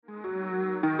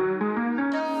Do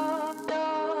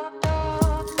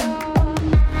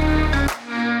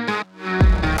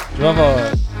you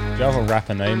have a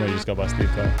rapper name or you just go by Steve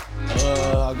Kerr?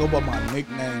 I go by my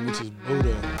nickname, which is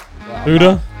Buddha.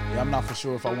 Buddha? I'm not for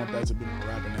sure if I want that to be my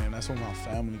rapper name. That's what my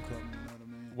family called me. You know what I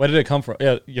mean? Where did it come from?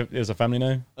 Yeah, it was a family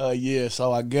name? Yeah,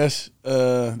 so I guess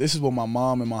this is what my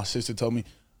mom and my sister told me.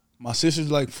 My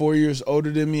sister's like 4 years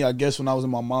older than me. I guess when I was in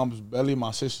my mom's belly,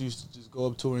 my sister used to just go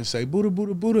up to her and say, Buddha,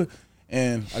 Buddha, Buddha.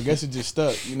 And I guess it just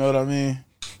stuck, you know what I mean?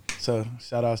 So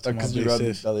shout outs to my big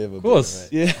sis. Belly of a Of course.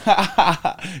 Buddha, right? Yeah.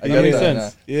 I That makes get sense.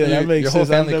 now. Yeah, So that makes your whole sense.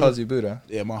 I've family never- calls you Buddha.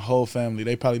 Yeah, my whole family.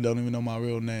 They probably don't even know my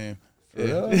real name. For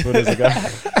Yeah. real? Buddha's a guy.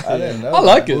 I didn't know. I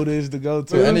like it. Buddha is the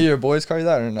go-to. Do any of your boys call you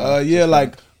that or no? Yeah, Just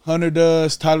like Hunter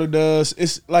does, Tyler does.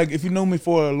 It's like if you know me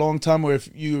for a long time, or if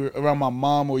you're around my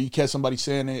mom, or you catch somebody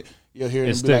saying it, you'll hear it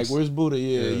and be like, sticks. "Where's Buddha?"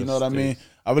 Yeah, you know what I mean.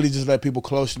 I really just let people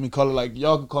close to me call it like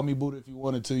y'all can call me Buddha if you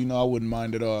wanted to. You know, I wouldn't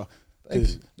mind at all. Thank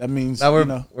 'Cause you. that means Now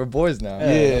you we're boys now. yeah,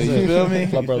 that's you it. feel me?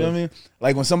 Club You feel brothers. me?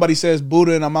 Like when somebody says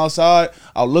Buddha and I'm outside,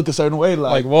 I'll look a certain way.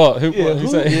 Like Like, what? Who, yeah, who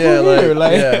say? Yeah, here? like,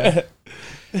 Like,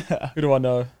 yeah. Who do I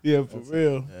know? yeah, for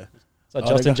real. Is that Oh,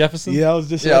 Justin they got- Jefferson? Yeah, I was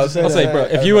just Yeah, about I was to I'll say say, that. bro,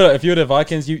 if you were the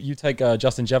Vikings, you take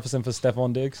Justin Jefferson for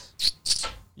Stephon Diggs.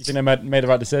 You think they made the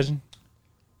right decision?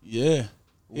 Yeah.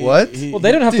 What? Well,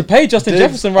 they don't have to pay Justin Diggs-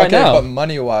 Jefferson right okay, now. But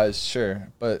money wise, sure.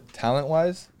 But talent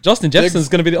wise, Justin Jefferson's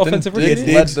going to be the offensive Diggs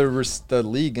rookie. led the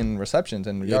league in receptions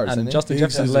and yards. And didn't he? Justin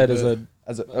Diggs Jefferson is led a as good-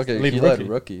 a. Okay, lead he led rookie.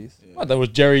 rookies. What, there was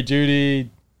Jerry Judy.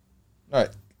 All right,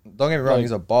 don't get me wrong, Like-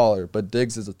 he's a baller, but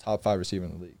Diggs is a top 5 receiver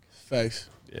in the league. Facts.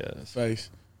 Yeah.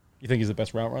 Facts. You think he's the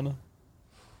best route runner?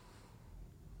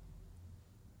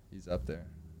 He's up there.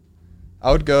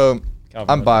 I would go. Calvin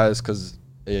I'm Ridley. biased because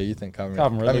you think Calvin.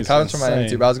 Calvin I mean, Ridley's Calvin's from Miami insane.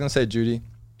 too, but I was gonna say Judy.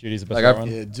 Judy's the best Like, route I've-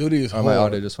 runner. Yeah, Judy is Oh, my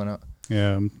hard. audio just went out.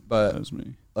 Yeah, But that was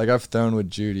me. like I've thrown with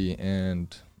Judy,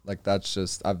 and like that's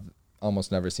just I've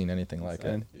almost never seen anything like it.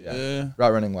 Insane. Yeah.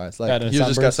 Route running wise, like Better than he just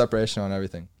got Sunburst? separation on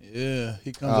everything. Yeah,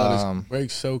 he comes out Um, his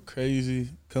breaks so crazy,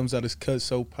 comes out his cut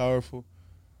so powerful.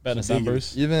 Better than It's Sam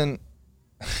ridiculous. Bruce. Even,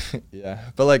 yeah,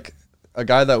 but like a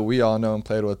guy that we all know and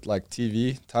played with, like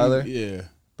TV, Tyler, Yeah,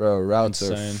 bro, routes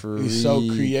Insane. are freaky. He's so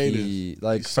creative.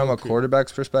 Like He's from so a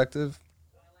quarterback's perspective,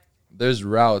 there's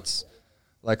routes.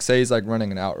 Like say he's like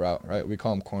running an out route, right? We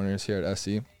call them corners here at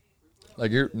SC.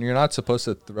 Like you're not supposed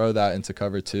to throw that into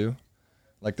cover two.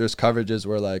 Like there's coverages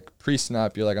where like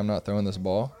pre-snap you're like I'm not throwing this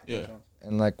ball. yeah,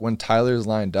 And like when Tyler's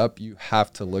lined up, you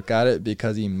have to look at it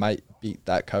because he might beat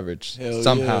that coverage Hell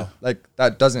somehow. yeah. Like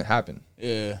that doesn't happen.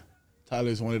 yeah.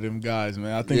 Tyler's one of them guys,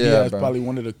 man. I think he Yeah, has bro. probably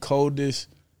one of the coldest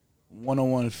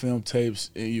one-on-one film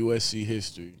tapes in USC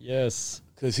history. Yes.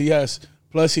 Cause he has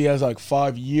like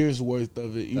 5 years worth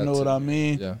of it. You That's know what it. I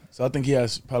mean? Yeah. So I think he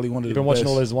has probably one of You've the been watching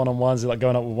best. all his one-on-ones, like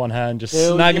going up with one hand, just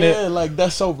Hell snagging yeah, it. like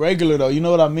that's so regular though. You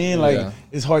know what I mean? Like Yeah.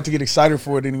 it's hard to get excited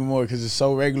for it anymore because it's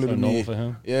so regular So to normal me. for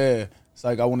him. Yeah, it's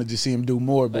like I want to just see him do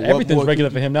more. But Like, what everything's more regular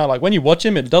can for him now. Like when you watch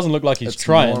him, it doesn't look like he's It's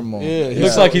trying. normal. Yeah, It Yeah.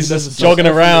 looks like He he's does just it so jogging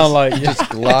around. Like He just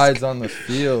glides on the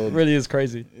field it really is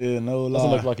crazy. Yeah, no lie.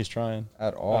 Doesn't look like he's trying.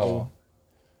 at all.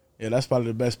 Yeah, that's probably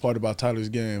the best part about Tyler's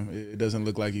game. It doesn't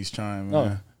look like he's trying, man.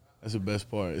 No. That's the best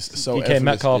part. It's so DK effortless.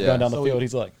 Metcalf Yeah. going down the So field,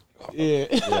 he's like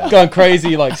Yeah. going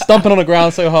crazy, like stumping on the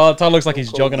ground so hard. Tyler looks like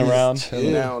he's jogging around.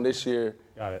 Yeah. Now this year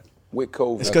Got it. with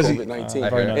COVID, It's 'cause he- COVID-19. I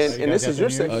heard Very it. nice. And this is your Oh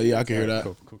second. yeah, I can hear that.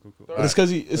 Cool. But it's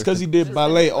because he did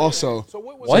ballet also. So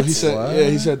what was What? So he said What? yeah,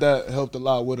 he said that helped a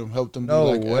lot with him. Helped him. No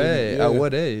do like way. yeah. At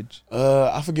what age?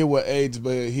 I forget what age,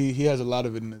 but he has a lot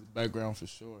of it in his background for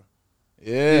sure.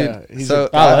 Yeah, Dude, he's so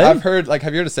ballet? I've heard, like,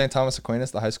 have you heard of St. Thomas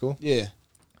Aquinas, the high school? yeah.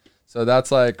 So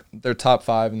that's like their top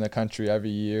 5 in the country every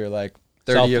year. Like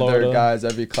 30 South of their Florida. guys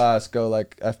every class go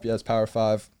like FBS Power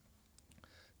 5.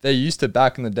 They used to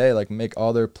back in the day like make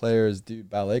all their players do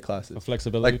ballet classes. For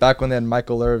flexibility. Like back when they had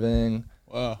Michael Irving,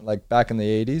 Wow. like back in the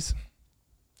 80s.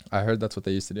 I heard that's what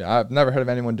they used to do. I've never heard of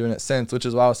anyone doing it since, which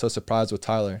is why I was so surprised with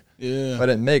Tyler. Yeah. But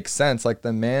it makes sense. Like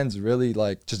the man's really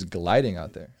like just gliding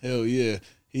out there. Hell yeah.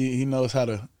 He knows how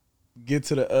to get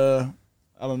to the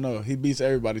I don't know. He beats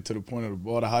everybody to the point of the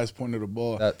ball, the highest point of the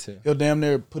ball. That too. He'll damn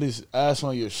near put his ass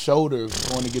on your shoulder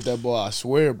going to get that ball. I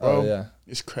swear, bro. Oh, yeah.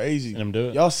 It's crazy. Seen him do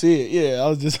it. Y'all see it. Yeah, I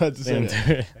was just about to say Seen him that.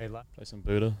 do it. Play some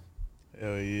Buddha.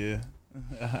 Hell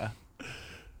yeah.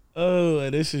 Oh,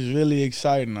 this is really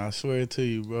exciting. I swear to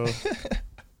you, bro.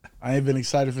 I ain't been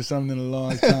excited for something in a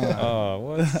long time. Oh,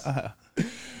 what?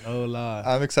 No lie.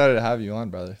 I'm excited to have you on,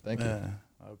 brother. Thank you. Man,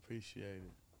 I appreciate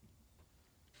it.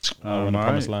 We're in the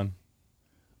promised land.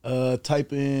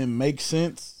 Type in make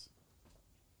sense.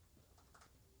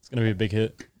 It's gonna be a big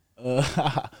hit.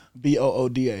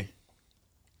 Booda.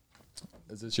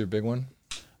 Is this your big one?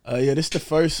 Yeah, this the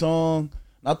first song.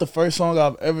 Not the first song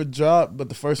I've ever dropped, but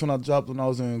the first one I dropped when I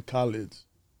was in college.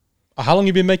 How long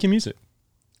you been making music?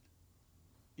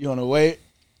 You wanna wait?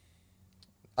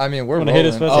 I mean, we're Wanna rolling.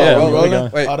 hit us first? Oh, Yeah, we're we're rolling?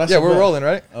 going. Wait, Oh, that's yeah, a we're bet. rolling,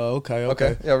 right? Oh, okay.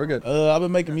 Okay. Yeah, we're good. I've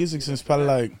been making music since probably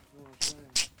like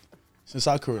since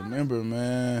I could remember,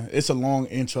 man. It's a long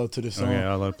intro to this song, Okay,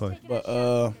 I'll let it play.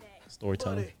 but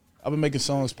Storytelling. I've been making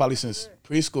songs probably since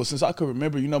preschool, since I could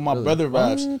remember. You know, my Really? brother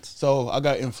raps, What? so I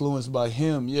got influenced by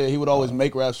him. Yeah, he would always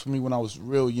make raps for me when I was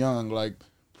real young, like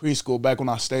preschool, back when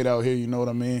I stayed out here. You know what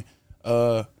I mean?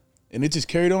 And it just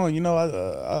carried on. You know,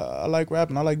 I like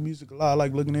rapping. I like music a lot. I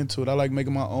like looking into it. I like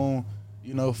making my own,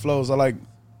 you know, flows. I like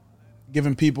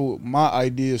giving people my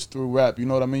ideas through rap. You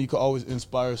know what I mean? You could always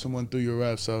inspire someone through your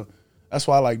rap. So that's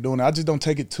why I like doing it. I just don't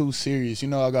take it too serious. You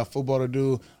know, I got football to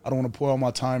do. I don't want to pour all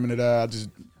my time into that. I just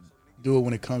do it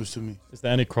when it comes to me. Is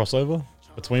there any crossover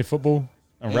between football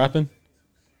and rapping?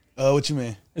 What you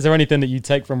mean? Is there anything that you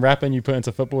take from rapping you put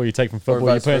into football, or you take from Or football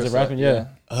you vice put into versa, rapping?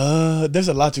 Yeah. There's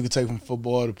a lot you could take from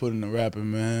football to put into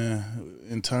rapping, man.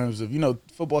 In terms of, you know,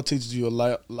 football teaches you a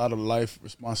lot of life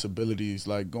responsibilities,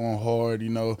 like going hard. You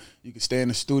know, you can stay in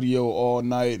the studio all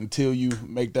night until you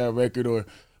make that record.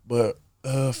 But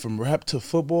from rap to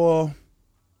football,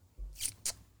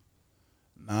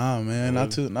 nah, man,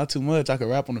 not too much. I could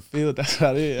rap on the field. That's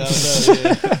about it. I don't know,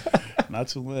 yeah. Not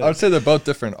too much. I would say they're both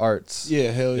different arts.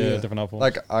 Yeah, hell Yeah, yeah. different art forms.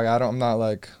 Like I'm not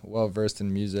like well versed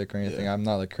in music or anything. I'm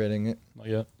not like creating it. Not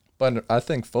yet. But I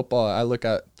think football, I look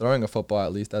at throwing a football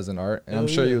at least as an art. And I'm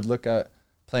Hell sure yeah. you would look at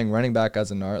playing running back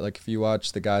as an art. Like if you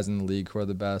watch the guys in the league who are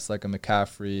the best, like a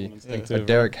McCaffrey, a Instinctive,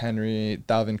 Derrick Henry,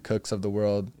 Dalvin Cooks of the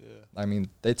world. Yeah. I mean,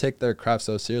 they take their craft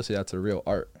so seriously. That's a real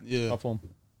art. Yeah, art form.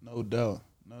 no doubt.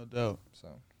 No doubt. So,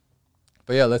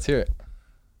 but yeah, let's hear it.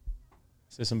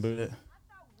 System boot. Yeah.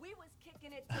 We was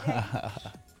kicking it today.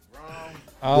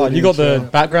 Oh, Good you got the intro.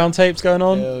 background tapes going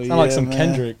on? Hell Sound like yeah, some man.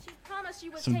 Kendrick. Promise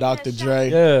you would Some take Dr. that shot. Dre.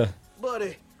 Yeah. Buddy,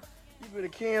 you better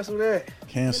cancel that.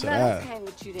 Cancel Let us that. hang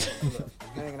with you then.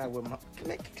 Hanging out with my.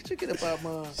 Could you get up out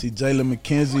my? See, Jalen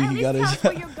McKenzie, he got At least his.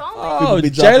 tell us where you're going. Oh, be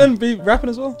Jalen be rapping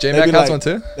as well? J They Mac be has like- one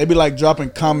too. They be like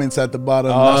dropping comments at the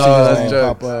bottom. Oh, I see that's his name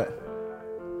pop jokes. up.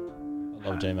 I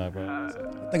love J-Mac, bro.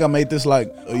 I think I made this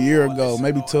like a year ago,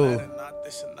 maybe two. Not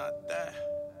this and not that.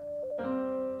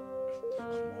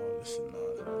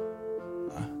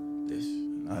 This,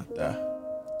 not that.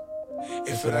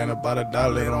 If it ain't about a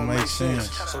dollar, it don't make sense.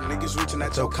 So niggas reaching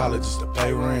at Your your college college just to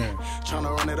pay rent.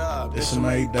 tryna run it up. This some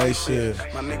everyday shit.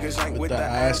 My niggas ain't With with the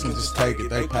that ass and just take it.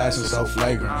 They passing so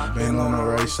flagrant. Been on the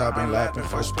race, I been lapping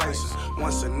First places.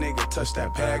 Once a nigga touch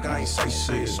that bag, I ain't say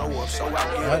shit. So up, so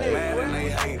out, get mad and they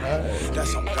hate it.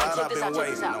 That's on God I've been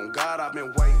waiting. On God I've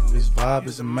been waiting. This vibe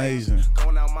is amazing.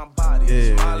 Going out my body,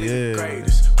 Yeah, Smiley yeah. the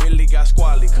greatest. Really got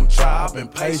squally, come try, I've been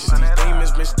patient. These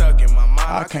demons been stuck in my mind.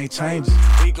 I can't change it.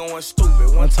 We going stupid.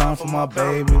 One time for my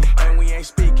baby. And we ain't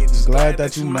speaking. Just glad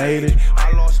that you made it.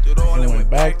 I lost it all And went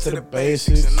back to the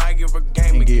basics. And I give a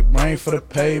game And get brain for the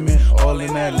payment. All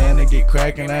in Atlanta, get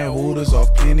cracking that Hooters.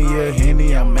 Off penny of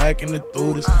Henny, I'm macking the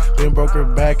through this. Been broke her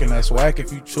back, and that's whack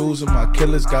if you choose 'em. My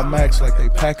killers got max like they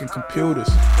packing computers.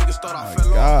 Niggas thought I My fell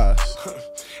off. gosh.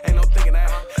 Ain't no thinking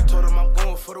that. Told him I'm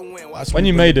going for the win. Watch When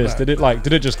you made this, did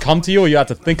it just come to you, or you had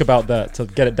to think about that to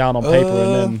get it down on paper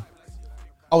and then?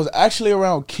 I was actually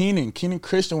around Keenan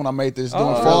Christian when I made this during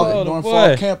Oh, fall the during boy.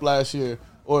 fall camp last year,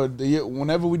 or the year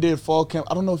whenever we did fall camp.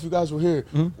 I don't know if you guys were here.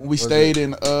 When we stayed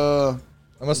in It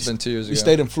must have been 2 years ago. we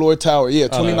stayed in Floyd Tower. Yeah,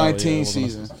 2019 yeah,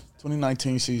 season.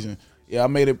 2019 season. Yeah, I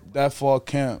made it that fall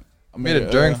camp. I made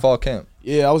it during fall camp.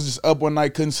 Yeah, I was just up one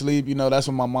night, couldn't sleep. You know, that's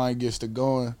when my mind gets to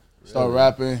going. Start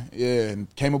rapping, yeah,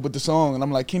 and came up with the song. And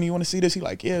I'm like, Kenny, you want to see this? He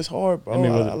like, yeah, it's hard, bro. Hit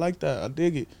me with I it. like that. I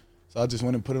dig it. So I just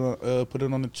went and put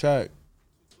it on the track.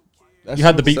 That You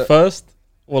had the shit was- beat first,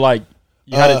 or like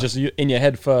you had it just in your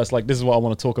head first? Like, this is what I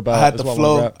want to talk about. I had this the is what I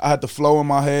wanna flow. rap. I had the flow in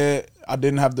my head. I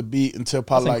didn't have the beat until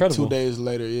probably That's like 2 incredible. days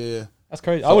later. Yeah, That's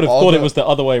crazy. I So would have all thought it the- was the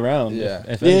other way around. Yeah.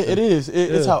 if yeah, anything. it is.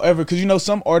 It's Yeah. however, because you know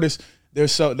some artists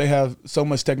they have so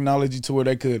much technology to where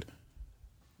they could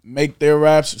make their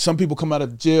raps. Some people come out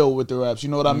of jail with their raps. You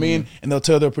know what I mean? And they'll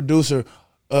tell their producer,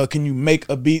 "Can you make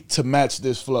a beat to match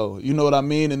this flow?" You know what I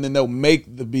mean? And then they'll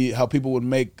make the beat how people would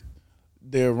make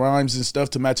their rhymes and stuff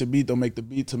to match a beat. They'll make the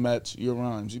beat to match your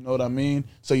rhymes. You know what I mean?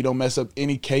 So you don't mess up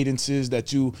any cadences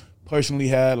that you personally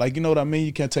had. Like, you know what I mean?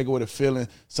 You can't take away the feeling.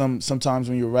 Sometimes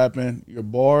when you're rapping your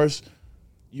bars,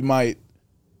 you might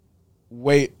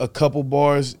wait a couple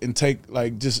bars and take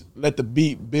like just let the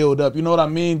beat build up. You know what I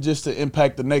mean? Just to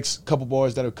impact the next couple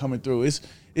bars that are coming through.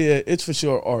 It's for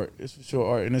sure art. It's for sure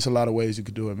art, and there's a lot of ways you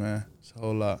could do it, man. It's a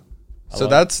whole lot. So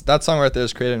that song right there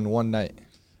is created in one night.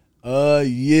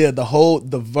 Yeah,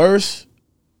 the verse,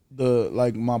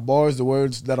 my bars, the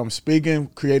words that I'm speaking,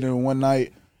 created in one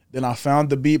night. Then I found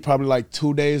the beat probably like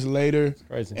 2 days later.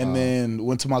 Crazy. And then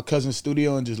went to my cousin's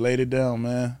studio and just laid it down,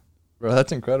 man. Bro,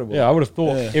 that's incredible. Yeah, I would have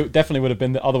thought Yeah. it definitely would have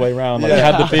been the other way around. Like you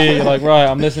had the beat, you're like, right,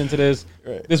 I'm listening to this.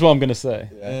 Right. This is what I'm gonna say.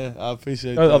 Yeah, I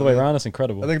appreciate Go the other way man. around. That's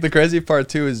incredible. I think the crazy part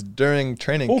too is during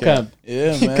training Full camp. camp.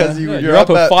 Yeah, man. Because Yeah, you're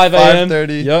up at 5 a.m.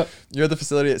 5:30. Yep. You're at the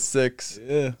facility at 6.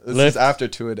 Yeah. This Lift. is after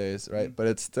 2-a-days, right? But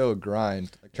it's still a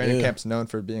grind. Like training Yeah. camp's known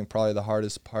for being probably the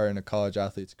hardest part in a college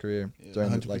athlete's career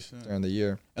during 100%. during the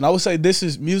year. And I would say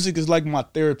music is like my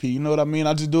therapy. You know what I mean?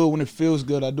 I just do it when it feels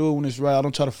good. I do it when it's right. I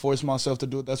don't try to force myself to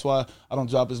do it. That's why I don't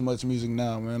drop as much music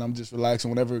now, man. I'm just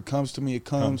relaxing. Whenever it comes to me, it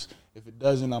comes. If it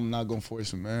doesn't, I'm not gonna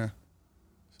force it, man.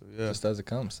 So yeah, Just as it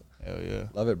comes. hell yeah,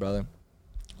 Love it, brother.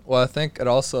 Well, I think it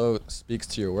also speaks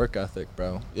to your work ethic,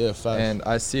 bro. yeah. Facts. And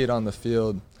I see it on the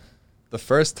field. The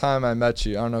first time I met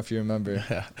you, I don't know if you remember,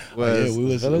 was we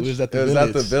was at it the was village.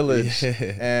 at the village,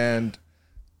 Yeah. and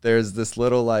there's this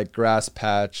little like grass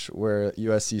patch where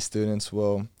USC students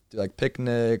will do like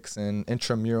picnics and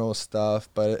intramural stuff,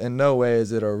 but in no way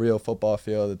is it a real football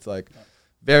field. It's like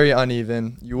very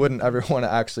uneven. You wouldn't ever want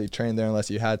to actually train there unless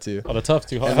you had to. Oh, the tough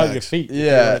too hard. Facts. Hug your feet. if you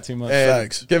Yeah, run it too much. and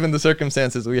Facts. given the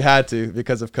circumstances, we had to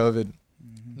because of COVID.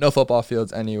 No football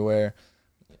fields anywhere.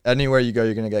 Anywhere you go,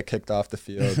 you're gonna get kicked off the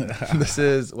field. This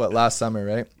is last summer,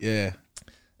 right? Yeah,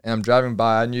 And I'm driving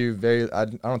by. I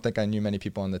don't think I knew many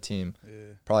people on the team. yeah.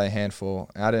 Probably a handful.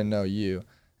 And I didn't know you.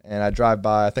 And I drive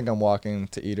by. I think I'm walking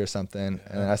to eat or something,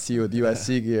 and I see you with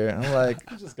USC gear. And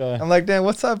This guy. I'm like, damn,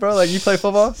 what's up, bro? Like, you play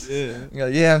football? Yeah. You're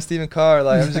like, yeah, I'm Stephen Carr.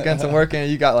 Like, I'm just getting some work in.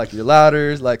 You got like your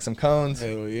ladders, like some cones.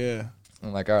 Hell yeah.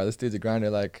 I'm like, all right, this dude's a grinder.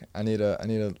 Like, I need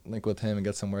to link with him and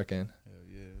get some work in. Hell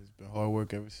yeah. It's been hard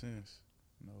work ever since.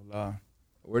 No lie.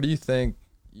 Where do you think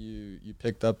you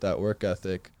picked up that work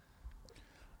ethic?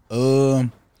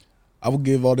 I would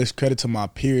give all this credit to my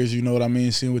peers. You know what I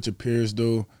mean? Seeing what your peers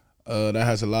do, that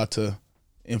has a lot to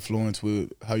influence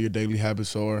with how your daily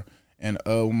habits are. And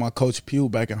with my coach Pugh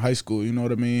back in high school, you know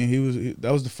what I mean?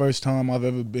 That was the first time I've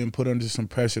ever been put under some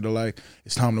pressure to like,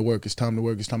 it's time to work, it's time to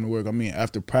work, it's time to work. I mean,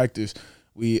 after practice,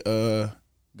 we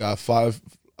got 5.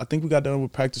 I think we got done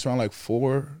with practice around like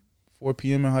 4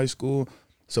 p.m. in high school.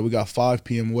 So we got 5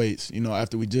 p.m. weights, you know,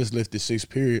 after we just lifted 6th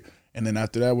period. And then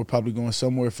after that, we're probably going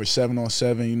somewhere for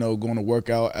 7-on-7, you know, going to work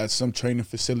out at some training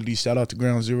facility. Shout out to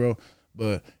Ground Zero.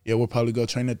 But, yeah, we'll probably go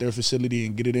train at their facility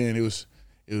and get it in. It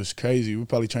was crazy. We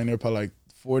probably train there probably like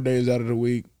 4 days out of the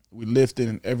week. We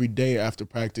lifting every day after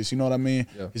practice. You know what I mean?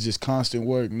 Yeah. It's just constant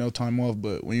work, no time off.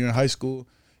 But when you're in high school,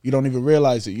 you don't even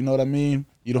realize it. You know what I mean?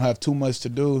 You don't have too much to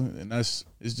do, and it's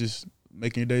just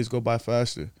making your days go by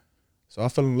faster. So I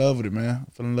fell in love with it, man.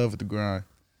 I fell in love with the grind.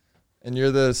 And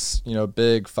you're this, you know,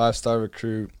 big 5-star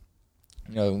recruit,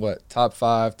 you know, top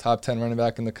 5, top 10 running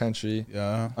back in the country,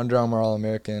 Yeah. Under Armour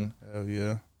All-American. Hell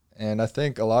yeah. And I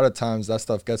think a lot of times that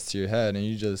stuff gets to your head and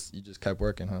you just kept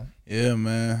working, huh? Yeah,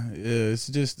 man. Yeah,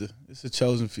 it's a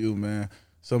chosen few, man.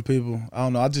 Some people, I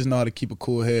don't know, I just know how to keep a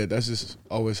cool head. That's just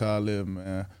always how I live,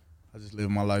 man. I just live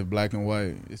my life black and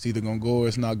white. It's either gonna go or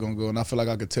it's not gonna go. And I feel like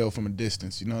I could tell from a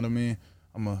distance, you know what I mean?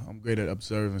 I'm great at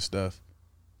observing stuff.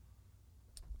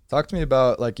 Talk to me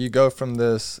about, like, you go from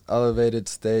this elevated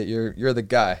state, you're the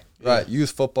guy, right? Yeah.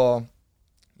 Youth football,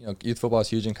 you know, youth football is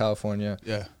huge in California.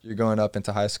 Yeah. You're going up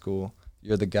into high school,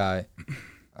 you're the guy.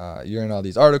 You're in all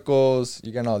these articles,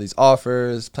 you're getting all these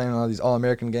offers, playing all these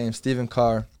All-American games, Stephen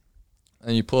Carr,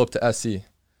 and you pull up to SC.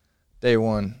 Day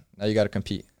one, now you got to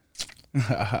compete.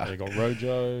 There you go,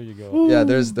 Rojo. You go. Yeah,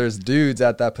 there's dudes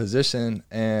at that position,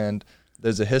 and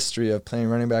there's a history of playing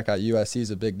running back at USC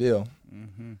is a big deal.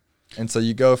 Mm-hmm. And so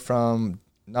you go from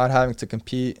not having to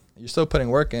compete, you're still putting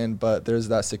work in, but there's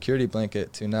that security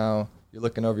blanket to now you're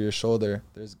looking over your shoulder.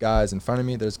 There's guys in front of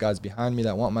me, there's guys behind me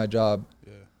that want my job.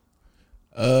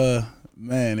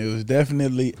 Man, it was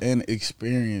definitely an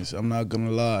experience. I'm not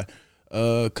gonna lie.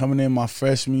 Coming in my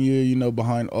freshman year, you know,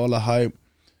 behind all the hype.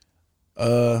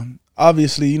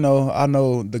 Obviously, you know, I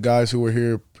know the guys who were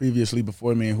here previously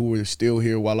before me and who were still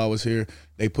here while I was here.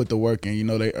 They put the work in. You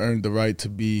know, they earned the right to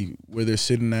be where they're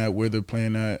sitting at, where they're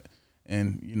playing at,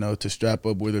 and, you know, to strap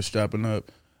up where they're strapping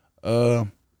up. The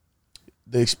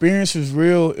experience was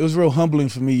real. It was real humbling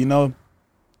for me, you know.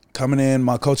 Coming in,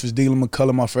 my coach was Dylan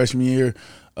McCullough my freshman year.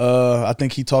 I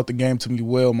think he taught the game to me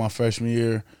well my freshman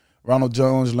year. Ronald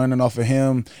Jones, learning off of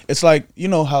him. It's like, you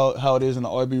know how it is in the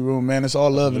RB room, man. It's all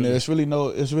love in there. It's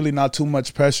really not too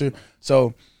much pressure.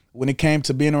 So when it came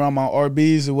to being around my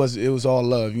RBs, it was all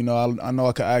love. You know, I know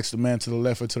I could ask the man to the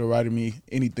left or to the right of me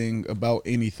anything about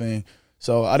anything.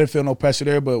 So I didn't feel no pressure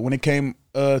there. But when it came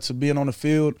to being on the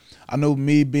field, I knew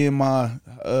me being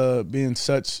being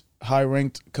such high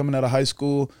ranked coming out of high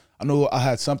school, I knew I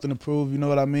had something to prove. You know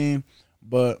what I mean?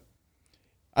 But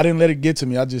I didn't let it get to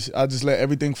me. I just let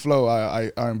everything flow.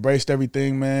 I embraced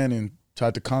everything, man, and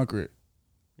tried to conquer it.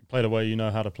 You play the way you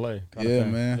know how to play. Kind Yeah, of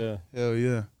thing. man. Yeah. Hell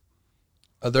yeah.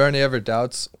 Are there any ever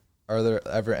doubts? Are there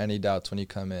ever any doubts when you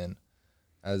come in?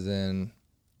 As in,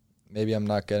 maybe I'm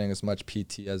not getting as much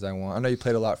PT as I want. I know you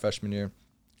played a lot freshman year,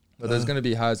 but there's going to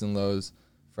be highs and lows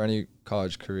for any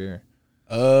college career.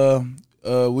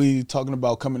 We talking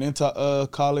about coming into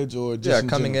college or just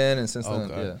coming general? in and since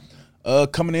then, Okay. yeah.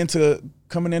 Coming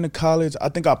into college, I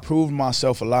think I proved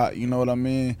myself a lot. You know what I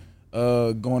mean?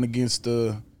 Going against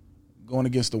the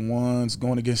ones,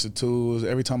 going against the twos.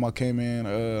 Every time I came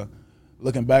in,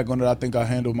 looking back on it, I think I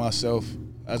handled myself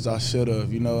as I should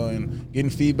have. You know, and getting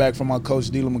feedback from my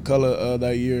coach, Dylan McCullough,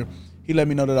 that year, he let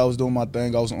me know that I was doing my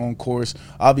thing. I was on course.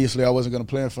 Obviously, I wasn't gonna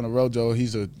play in front of Rojo.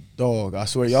 He's a dog. I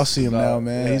swear, y'all see him now,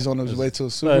 man. Yeah. He's on his way to a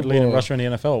Super Third Bowl. leading rusher in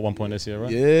the NFL at one point this year,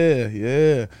 right?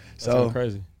 Yeah. That's So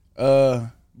crazy.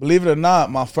 believe it or not,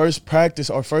 my first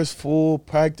full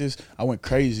practice, I went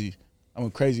crazy.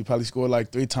 Probably scored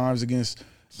like 3 times against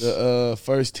the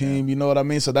first team. You know what I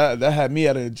mean? So that had me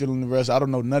at an adrenaline rush. I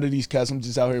don't know none of these cats. I'm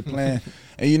just out here playing.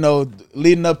 And, you know,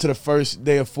 leading up to the first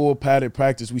day of full padded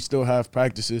practice, we still have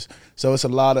practices. So it's a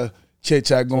lot of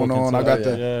chit-chat going on. I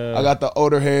got the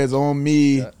older heads on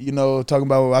me, you know, talking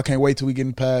about, well, I can't wait till we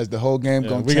get past. The whole game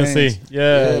going to change. We can see.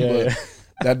 Yeah.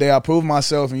 That day I proved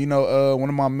myself, and you know, one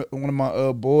of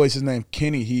my boys, his name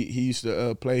Kenny. He used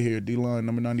to play here, D-line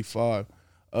number 95.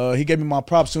 He gave me my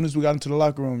props as soon as we got into the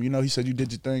locker room. You know, he said, "You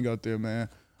did your thing out there, man.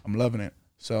 I'm loving it."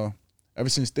 So ever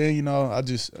since then, you know, I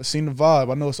seen the vibe.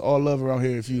 I know it's all love around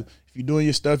here. If you doing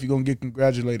your stuff, you're gonna get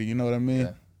congratulated. You know what I mean?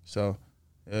 Yeah. So,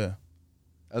 yeah.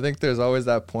 I think there's always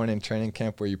that point in training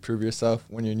camp where you prove yourself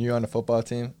when you're new on a football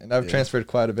team. And I've transferred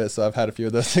quite a bit, so I've had a few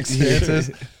of those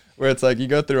experiences where it's like you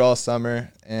go through all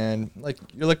summer and like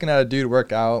you're looking at a dude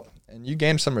work out and you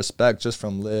gain some respect just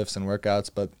from lifts and workouts,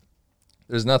 but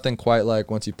there's nothing quite like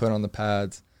once you put on the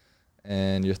pads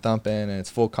and you're thumping and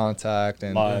it's full contact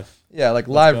and Live. Yeah, like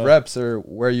live reps are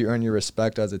where you earn your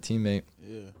respect as a teammate.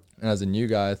 Yeah. And as a new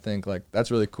guy, I think like that's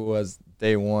really cool. As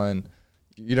day one,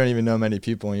 you don't even know many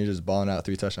people and you're just balling out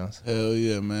 3 touchdowns. Hell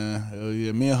yeah, man. Hell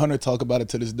yeah. Me and Hunter talk about it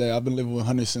to this day. I've been living with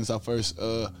Hunter since I first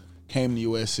came to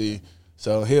USC.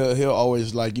 So he'll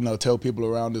always, like, you know, tell people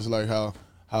around us like how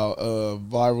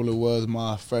viral it was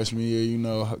my freshman year, you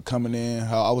know, coming in,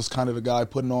 how I was kind of the guy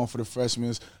putting on for the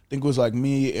freshmen. I think it was like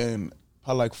me and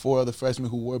probably like 4 other freshmen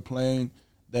who were playing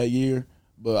that year,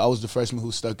 but I was the freshman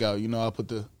who stuck out. You know, I put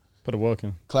the work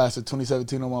in. class of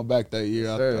 2017 on my back that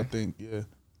year, I think, yeah.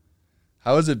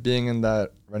 How was it being in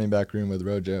that running back room with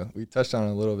Rojo? We touched on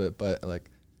it a little bit, but like,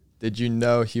 did you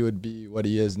know he would be what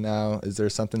he is now? Is there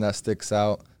something that sticks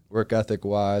out work ethic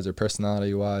wise or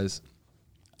personality wise?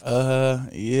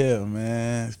 Yeah,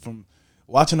 man. From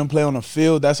watching him play on the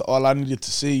field, that's all I needed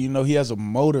to see. You know, he has a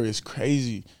motor. It's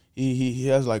crazy. He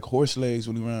has like horse legs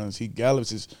when he runs. He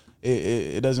gallops.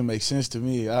 It doesn't make sense to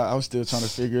me. I'm still trying to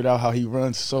figure it out how he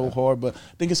runs so hard, but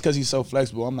I think it's because he's so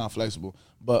flexible. I'm not flexible.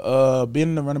 But being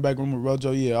in the running back room with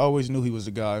Rojo, yeah, I always knew he was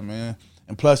the guy, man.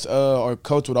 And plus, our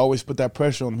coach would always put that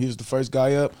pressure on him. He was the first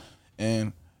guy up,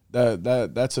 and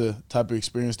that's a type of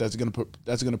experience that's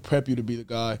gonna prep you to be the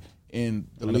guy in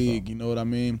the league. You know what I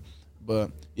mean?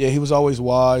 But yeah, he was always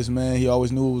wise, man. He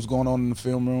always knew what was going on in the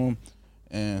film room,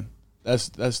 and that's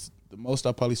the most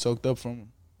I probably soaked up from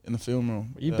him in the film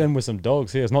room. You've been with some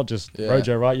dogs here. It's not just Yeah.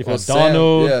 Rojo, right? You've Well, had Sam,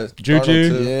 Darnold, yeah, Juju.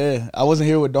 Darnold too. Yeah, I wasn't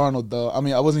here with Darnold though. I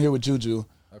mean, I wasn't here with Juju.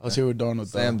 I was here with Darnold.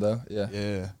 Sam though, yeah.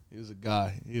 Yeah, he was a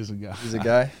guy. He's a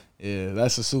guy. Yeah,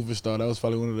 that's a superstar. That was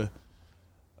probably one of the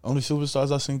only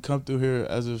superstars I've seen come through here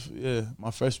as of my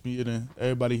freshman year. Then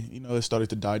everybody, you know, it started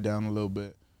to die down a little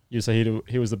bit. You say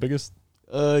he was the biggest?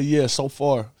 Yeah, so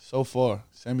far.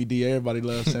 Sammy D, everybody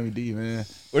loves Sammy D, man.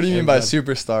 What do you mean by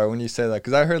superstar when you say that?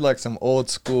 Because I heard like some old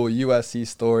school USC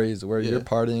stories where you're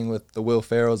partying with the Will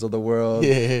Ferrells of the world,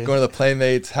 going to the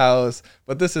Playmates house.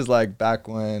 But this is like back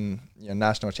when, you know,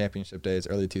 national championship days,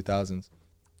 early 2000s.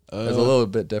 It was a little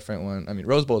bit different one. I mean,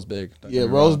 Rose Bowl's big. Yeah,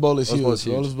 Rose Bowl is huge.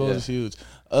 Rose Bowl is huge.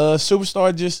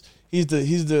 Superstar, just he's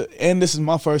the and this is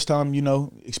my first time, you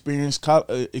know,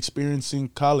 experiencing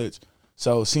college.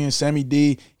 So seeing Sammy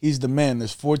D, he's the man.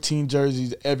 There's 14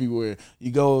 jerseys everywhere.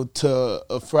 You go to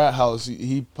a frat house,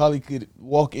 he probably could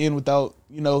walk in without,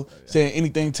 you know, saying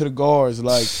anything to the guards.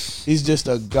 Like, he's just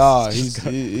a guy.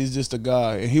 He's just a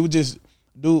guy. And he would just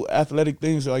do athletic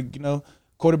things like, you know,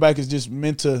 quarterback is just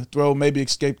meant to throw, maybe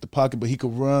escape the pocket, but he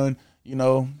could run, you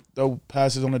know, throw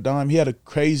passes on a dime. He had a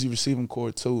crazy receiving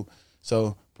core too.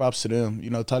 So props to them. You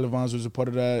know, Tyler Vaughns was a part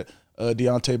of that.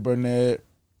 Deontay Burnett,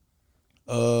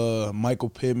 Michael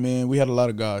Pittman. We had a lot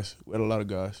of guys.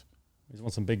 He's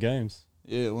won some big games.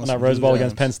 Yeah, On that Rose Bowl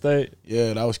against Penn State.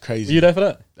 Yeah, that was Were crazy. you there for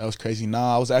that? That was crazy.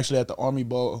 Nah, I was actually at the Army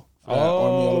Bowl. For that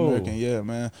Army All-American. Yeah,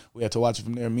 man. We had to watch it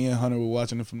from there. Me and Hunter were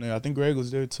watching it from there. I think Greg was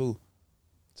there too.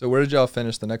 So where did y'all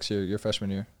finish the next year, your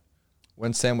freshman year?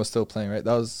 When Sam was still playing, right?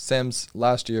 That was Sam's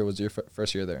last year was your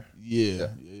first year there. Yeah.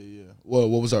 What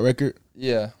was our record?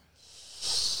 Yeah.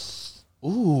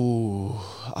 Ooh,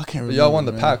 I can't But remember. y'all won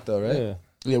the man. pack though, right? Yeah.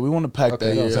 Yeah, we won the pack Okay,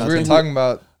 that year. so I we were think talking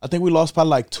about I think we lost by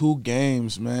like 2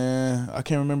 games, man. I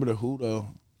can't remember the who though.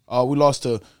 We lost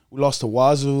to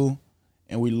Wazoo,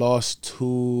 and we lost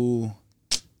to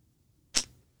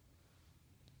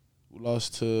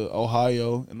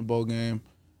Ohio in the bowl game,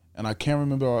 and I can't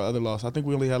remember our other loss. I think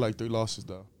we only had like 3 losses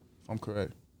though, if I'm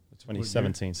correct. The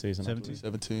 2017 season. I believe.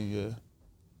 2017, yeah.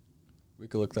 we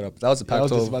could look that up. That was the I was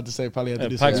just Pac-12. about to say probably had to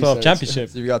do some Pac-12 research. championship.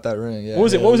 So you got that ring, yeah. What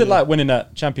was it? Yeah, What was it yeah. like winning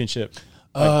that championship?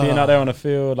 Like being out there on the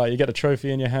field, like you get the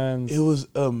trophy in your hands. It was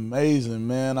amazing,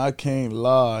 man. I can't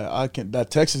lie.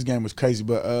 That Texas game was crazy,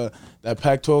 but that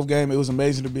Pac-12 game, it was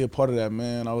amazing to be a part of that,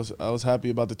 man. I was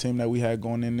happy about the team that we had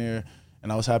going in there, and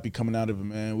I was happy coming out of it,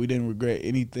 man. We didn't regret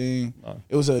anything. No.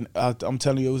 It was I'm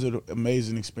telling you, it was an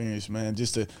amazing experience, man.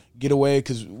 Just to get away,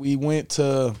 because we went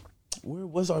to where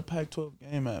was our Pac-12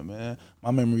 game at, man?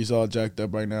 My memory's all jacked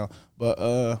up right now,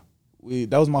 but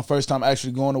that was my first time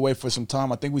actually going away for some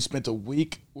time. I think we spent a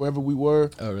week wherever we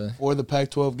were. Oh, really? For the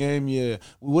Pac-12 game, yeah.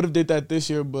 We would have did that this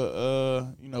year, but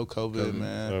COVID,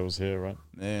 man. So it was here, right?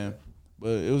 Man. But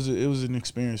it was an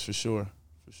experience for sure.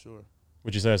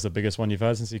 Would you say it's the biggest one you've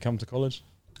had since you come to college?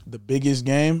 The biggest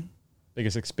game,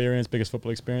 Biggest experience, biggest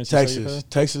football experience? you say you've Texas.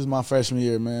 had? Texas my freshman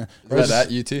year, man. Was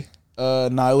that at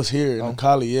UT? Nah, it was here in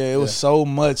Cali. Yeah, it was Yeah. so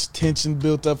much tension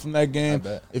built up from that I game.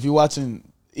 bet. If you're watching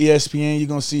ESPN, you're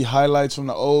gonna see highlights from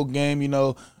the old game. You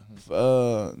know,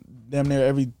 damn near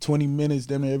every 20 minutes,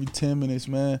 damn near every 10 minutes,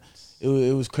 man.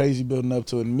 It was crazy building up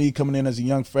to it. And me coming in as a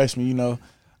young freshman, you know,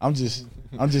 I'm just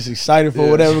excited for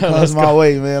whatever comes my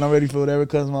way, man. I'm ready for whatever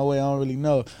comes my way. I don't really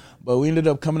know, but we ended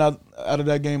up coming out of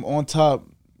that game on top,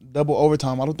 double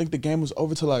overtime. I don't think the game was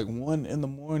over till like 1 in the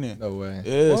morning. No way.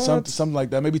 Yeah, What? something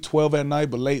like that. Maybe 12 at night,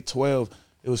 but late 12.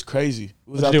 It was crazy. It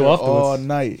was What'd you out do there afterwards? all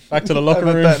night. Back to the locker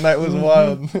room. That night was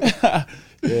wild.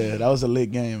 Yeah, that was a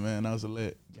lit game, man. That was a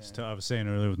lit. I was saying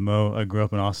earlier with Mo, I grew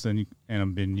up in Austin and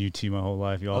I've been UT my whole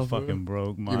life. Y'all Oh, for fucking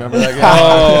broke my You remember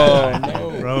that game? Oh,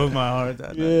 no. broke my heart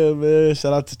that night. Yeah, man.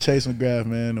 Shout out to Chase McGrath,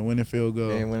 man. The winning field goal.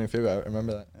 Game winning field goal. I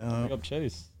remember that. Pick up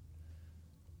Chase.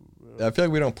 I feel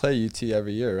like we don't play UT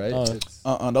every year, right? No. It's-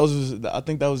 I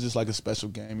think that was just like a special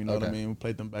game. You know what I Okay. mean? We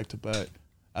played them back to back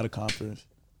out of conference.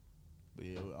 But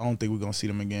yeah, I don't think we're gonna see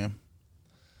them again.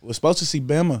 We're supposed to see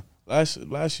Bama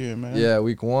last year, man. yeah,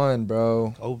 week 1,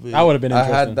 bro. COVID. That would have been I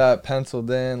interesting. had that penciled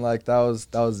in. Like that was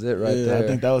it right yeah, there. I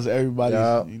think that was everybody's.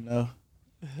 Yeah. You know.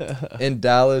 In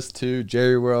Dallas too,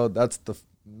 Jerry World. That's the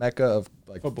mecca of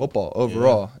like football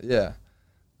overall. Yeah.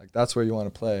 Like that's where you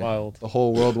want to play. Wild. The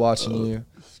whole world watching you.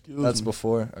 Excuse That's me.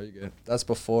 before. Are you good? That's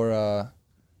before.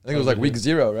 I think it was like week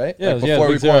 0, right? Yeah, like yeah, before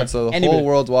week week 0. 1. So the Anybody- whole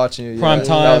world watching you. Prime yeah,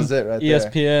 time. That was it right there.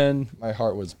 ESPN. My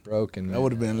heart was broken. That man.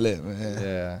 would have been lit, man.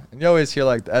 Yeah, and you always hear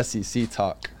like the SEC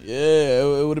talk. Yeah,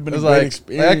 it would have been It a was great like,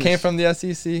 experience. I came from the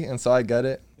SEC, and so I get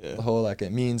it. Yeah. The whole like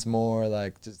it means more.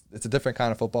 Like just it's a different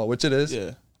kind of football, which it is.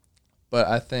 Yeah. But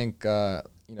I think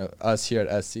us here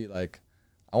at SC, like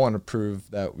I want to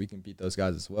prove that we can beat those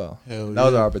guys as well. Hell That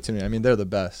was yeah. our opportunity. I mean, they're the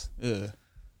best. Yeah.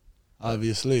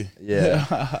 Obviously. Yeah.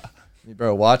 I mean,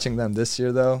 bro, watching them this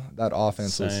year though, that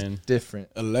offense Insane. was different.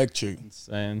 Electric.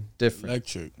 Insane. Different.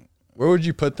 Electric. Where would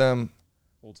you put them?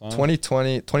 Full time.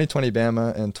 2020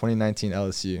 Bama and 2019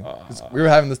 LSU. 'Cause Ah. we were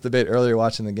having this debate earlier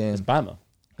watching the game. It's Bama.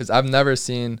 Because I've never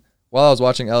seen, while I was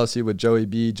watching LSU with Joey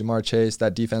B, Jamar Chase,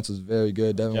 that defense was very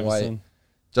good. Devin White, Jefferson.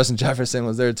 Justin Jefferson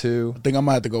was there too. I think I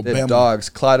might have to go They had Bama. dogs.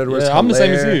 Clyde Edwards. Yeah, I'm the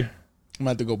same as Hilaire. you. I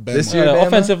might have to go Bama. This year- The Bama?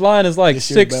 offensive line is like This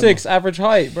year, 6'6", average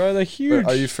height, bro. They're huge.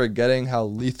 But are you forgetting how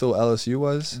lethal LSU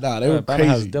was? Nah, they were Bama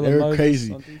has crazy. Dylan They were Moses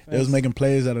crazy. on They was defense. making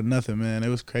plays out of nothing, man. It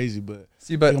was crazy, but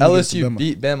See, but They only get to LSU Bama.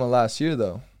 beat Bama last year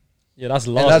though. Yeah, that's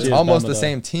last And that's year's almost Bama, the though.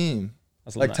 same team.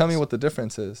 That's Like, tell me nice. what the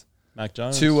difference is. Mac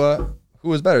Jones. Tua, who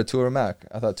was better, Tua or Mac?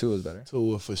 I thought Tua was better.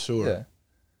 Tua for sure. Yeah.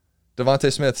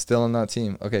 Devontae Smith still on that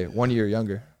team. Okay, 1 year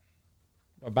younger.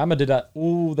 Bama did that.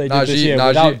 Ooh, they did this year Najee,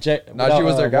 without Najee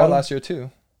was their guy Waddle. last year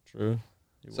too. True.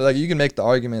 So like you can make the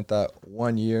argument that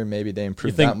 1 year maybe they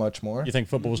improved think- that much more. You think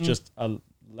football's just a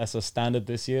lesser standard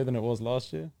this year than it was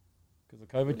last year because of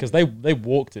COVID? Because they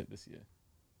walked it this year.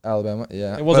 Alabama,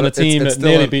 yeah. It wasn't But a team it's that still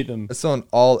nearly an- beat them. It's still an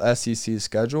all SEC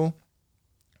schedule.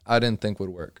 I didn't think would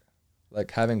work.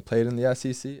 Like having played in the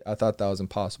SEC, I thought that was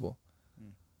impossible.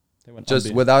 They went Just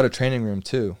unbeaten. without a training room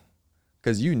too,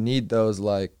 because you need those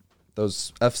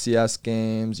those FCS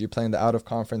games. You're playing the out of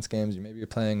conference games. Maybe you're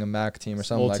playing a MAC team or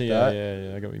something Small like team, that.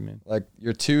 Yeah, I get what you mean. Like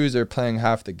your twos are playing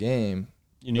half the game.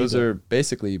 You need Those that. are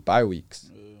basically bye weeks.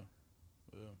 Yeah.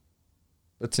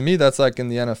 But to me, that's like in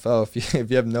the NFL. If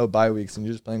you have no bye weeks and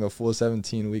you're just playing a full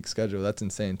 17-week schedule, that's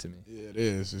insane to me. Yeah, it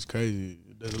is. It's crazy.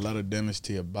 It does a lot of damage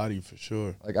to your body for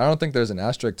sure. Like I don't think there's an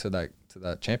asterisk to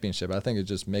that championship. I think it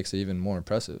just makes it even more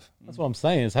impressive. That's what I'm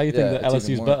saying. Is how you Yeah, think that it's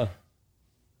even LSU's more. better?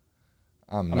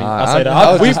 I'm I mean, not. I say that.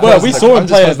 I was We, just well, posing we the- saw him I'm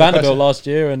just play at posing the Vanderbilt question. last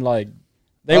year, and like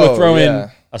they were Oh, throwing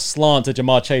yeah. a slant to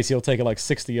Jamar Chase. He'll take it like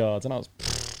 60 yards, and I was,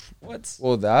 what?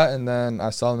 Well, that, and then I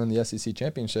saw them in the SEC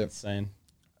championship. Insane.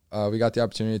 We got the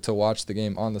opportunity to watch the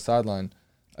game on the sideline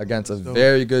against a That's dope.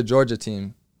 very good Georgia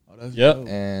team, Oh, that's Yep. dope.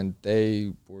 and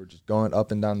they were just going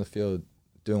up and down the field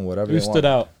doing whatever Who they stood want.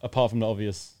 out apart from the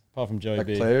obvious? Apart from Joey Like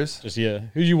B. players? Just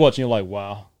who you watching? You're like,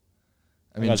 wow.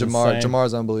 I mean, That's insane.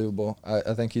 Jamar's unbelievable.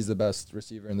 I think he's the best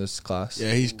receiver in this class.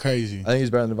 Yeah, he's crazy. I think he's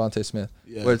better than Devontae Smith,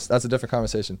 Yeah. which that's a different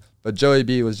conversation. But Joey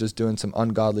B was just doing some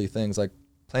ungodly things, like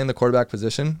playing the quarterback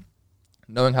position,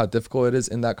 knowing how difficult it is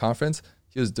in that conference.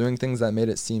 He was doing things that made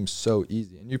it seem so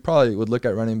easy. And you probably would look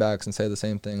at running backs and say the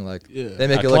same thing, like Yeah. they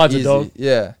make it look Clyde's a easy. dog.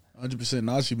 Yeah, 100%.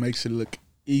 Now she makes it look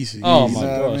easy. Oh, You my know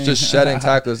what I gosh. mean? just shedding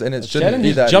tackles, and it shouldn't Sheddon, be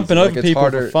he's that jumping easy. over Like, it's people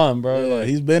harder. for fun, bro. Yeah, Like,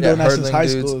 he's been Yeah, doing that since hurdling high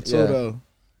dudes, school too, yeah. though.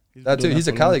 That too. He's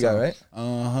a Cali guy,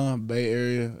 right? Bay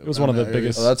Area. It was one of the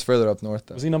biggest- Oh, that's further up north,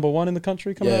 though. was he number one in the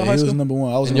country coming out Yeah, of he high was school? number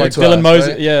one. I was In number your Like two. class, Dylan Moses.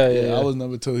 right? Yeah. I was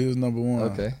number two. He was number one.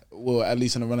 Okay, Well, at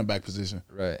least in the running back position.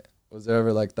 right. Was there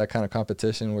ever like that kind of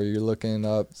competition where you're looking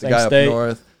up the Same guy state. up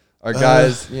north, or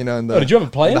guys, in the, Oh, did you ever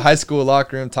play in the him? high school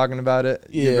locker room talking about it?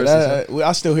 Yeah, University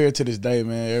I still hear it to this day,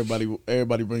 man.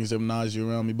 Everybody brings them nausea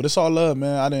around me, but it's all love,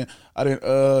 man. I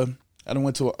didn't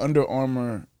went to an Under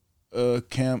Armour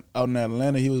camp out in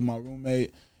Atlanta. He was my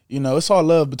roommate. You know, it's all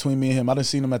love between me and him. I didn't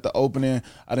see him at the opening.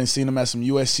 I didn't see him at some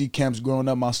USC camps growing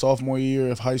up my sophomore year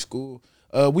of high school.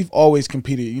 We've always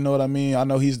competed. You know what I mean? I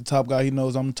know he's the top guy. He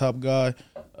knows I'm the top guy.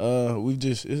 We've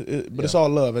just, but it's all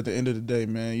love at the end of the day,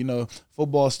 man. You know,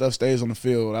 football stuff stays on the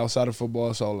field. Outside of football,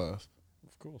 it's all love.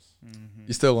 Of course.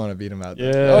 You still want to beat him out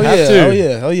Yeah. there. Oh have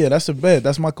yeah, to. oh yeah. That's a bet.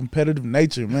 That's my competitive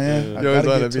nature, man. Yeah. I You always gotta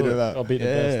want get to beat to him it. out. I'll be the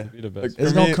Yeah. best. Be the best. It's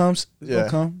For gonna me- come. It's yeah. gonna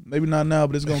come. Maybe not now,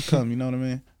 but it's gonna come. You know what I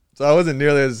mean? So I wasn't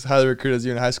nearly as highly recruited as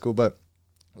you in high school, but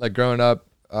like growing up,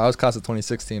 I was class of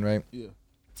 2016, right? Yeah.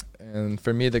 And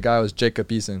for me, the guy was Jacob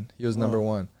Eason. He was number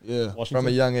one Yeah. Washington. from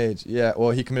a young age. Yeah,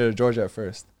 well, he committed to Georgia at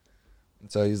first.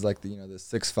 And so he's like the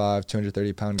 6'5",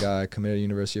 230-pound guy, committed to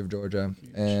University of Georgia.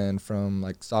 And from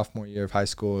like sophomore year of high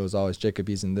school, it was always Jacob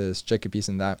Eason this, Jacob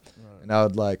Eason that. Right. And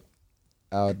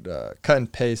I would cut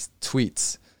and paste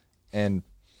tweets and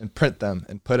print them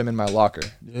and put them in my locker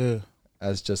Yeah.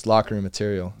 as just locker room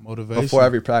material. Motivation. Before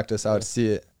every practice, I would see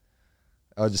it.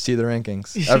 I would just see the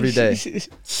rankings every day.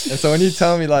 And so when you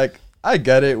tell me, like, I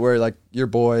get it where, like, you're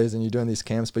boys and you're doing these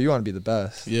camps, but you want to be the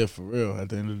best. Yeah, for real. At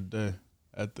the end of the day.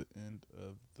 At the end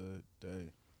of the day.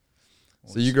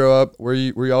 So you grow up, were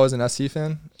you always an SC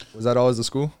fan? Was that always the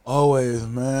school? Always,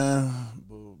 man.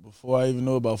 Before I even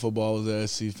knew about football, I was an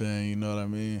SC fan. You know what I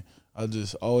mean? I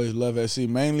just always loved SC,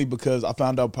 mainly because I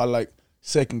found out probably like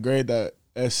second grade that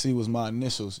SC was my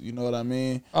initials. You know what I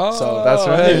mean? Oh, So that's I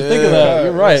right. didn't even think of that.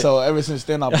 You're right. So ever since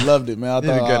then, I've loved it, man. I Need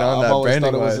to thought get on I've that always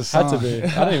thought it was a branding-wise. sign. Had to be.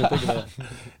 I didn't even think of that.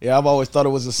 Yeah, I've always thought it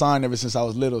was a sign ever since I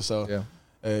was little. So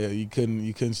Yeah. you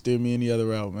couldn't steer me any other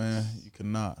route, man. You could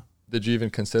not. Did you even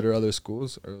consider other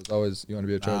schools, or was it always you want to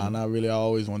be a Nah, Trojan? not really. I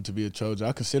always wanted to be a Trojan.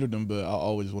 I considered them, but I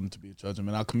always wanted to be a Trojan.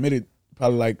 Man, I committed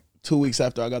probably like 2 weeks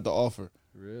after I got the offer.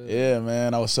 Really? Yeah,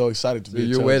 man, I was so excited to So be a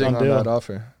you're Trojan. waiting on deal. that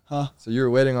offer. Huh? So you were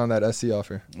waiting on that SC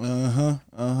offer.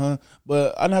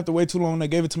 But I didn't have to wait too long. They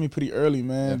gave it to me pretty early,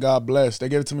 man. Yeah. God bless. They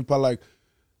gave it to me probably like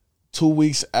 2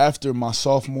 weeks after my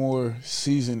sophomore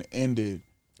season ended.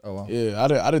 Oh wow. Yeah, I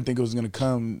didn't think it was gonna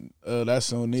come that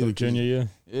soon either. So 'cause- junior year.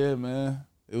 Yeah, man.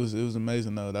 It was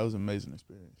amazing though. That was an amazing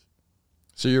experience.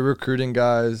 So you're recruiting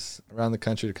guys around the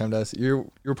country to come to SC.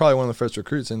 You were probably one of the first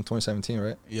recruits in 2017,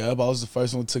 right? Yep, I was the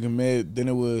first one to commit. Then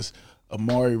it was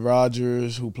Amari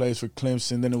Rogers, who plays for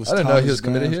Clemson. Then it was I didn't know he Thomas was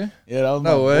committed Grimes. here. Yeah, that was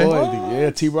No my way. boy. What? Yeah,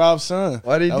 T. Rob's son.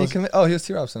 Why did That he was- commit? Oh, he was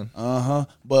T. Robson.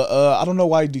 But I don't know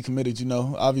why he decommitted. You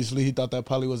know, obviously he thought that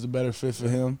probably was the better fit for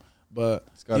him. but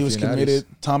He's got he a was few committed.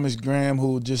 Thomas Graham,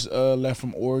 who just left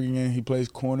from Oregon, he plays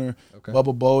corner. Okay.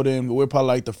 Bubba Bolden, we're probably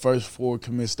like the first 4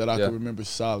 commits that I Yeah. can remember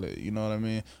solid. You know what I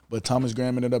mean? But Thomas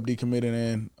Graham ended up decommitting,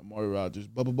 and Amari Rogers.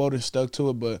 Bubba Bolden stuck to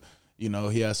it, but you know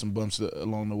he had some bumps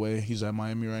along the way. He's at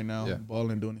Miami right now, Yeah.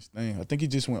 balling, doing his thing. I think he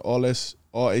just went all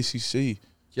ACC.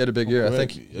 He had a big year. I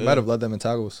think Correct, he yeah. might have led them in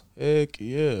tackles. Heck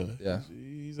yeah, Yeah.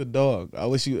 He's a dog. I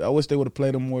wish they would have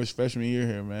played him more his freshman year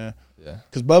here, man. Yeah.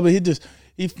 Cause Bubba,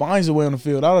 he finds a way on the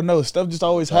field. I don't know, stuff just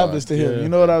always happens to him. yeah. You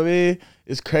know what I mean?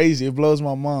 It's crazy. It blows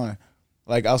my mind.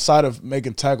 Like outside of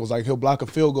making tackles, like he'll block a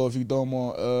field goal if you throw him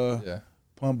on Yeah.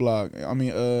 punt block. I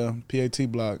mean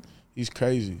PAT block. He's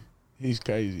crazy. He's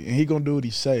crazy, and he gonna do what he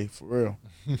say for real.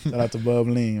 Shout out to Bub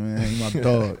Lean, man. He my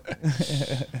dog.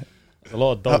 There's a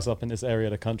lot of dogs up in this area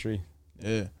of the country.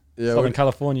 Yeah. Yeah. Southern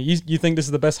California. You think this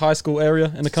is the best high school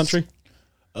area in the country?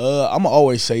 I'ma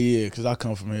always say yeah, cause I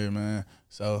come from here, man.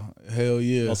 So hell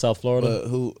yeah. Or South Florida? But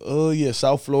who? Oh yeah,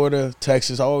 South Florida,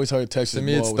 Texas. I always heard Texas. To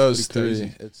me, ball it's was those pretty three.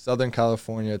 crazy. It's Southern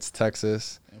California, it's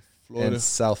Texas, Florida. and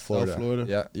South Florida. Florida.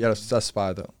 Yeah, you gotta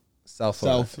specify though. South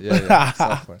Florida. South. Yeah,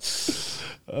 South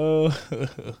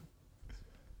Florida.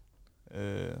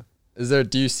 Yeah.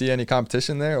 Do you see any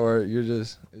competition there, or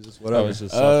it's just whatever? Oh, it's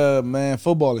just South- Man,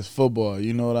 football is football.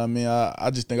 You know what I mean?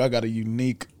 I just think I got a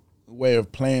unique way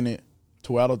of playing it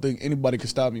to where I don't think anybody can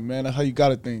stop me, man. That's how you got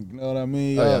to think. You know what I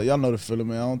mean? Oh, yeah. Y'all know the feeling,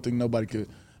 man. I don't think nobody could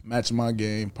match my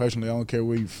game. Personally, I don't care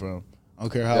where you from. I don't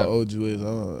care how Yeah. old you is.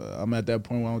 I'm at that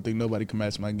point where I don't think nobody can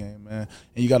match my game, man.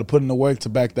 And you got to put in the work to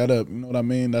back that up. You know what I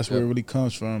mean? That's where Yep. it really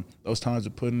comes from. Those times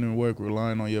of putting in work,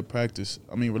 relying on your practice.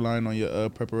 Relying on your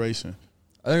preparation.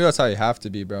 I think that's how you have to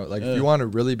be, bro. Like, Yeah. if you want to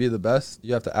really be the best,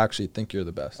 you have to actually think you're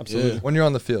the best. Absolutely. Yeah. When you're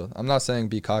on the field, I'm not saying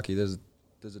be cocky. There's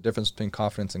a difference between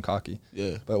confidence and cocky.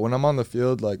 Yeah. But when I'm on the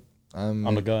field, like I'm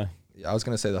the guy. I was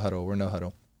gonna say the huddle. We're no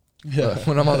huddle. Yeah. But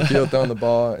when I'm on the field throwing the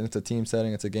ball and it's a team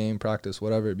setting, it's a game, practice,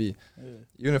 whatever it be.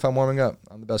 Even if I'm warming up,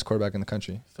 I'm the best quarterback in the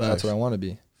country. That's Facts. what I want to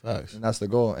be. Facts. And that's the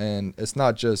goal. And it's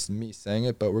not just me saying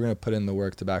it, but we're gonna put in the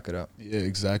work to back it up. Yeah,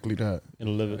 exactly that. You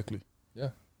know, live it. Exactly.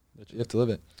 You have to live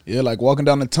it. Yeah, like walking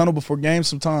down the tunnel before games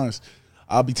sometimes.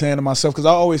 I'll be saying to myself, because I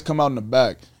always come out in the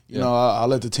back. You Yeah. know, I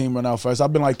let the team run out first.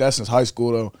 I've been like that since high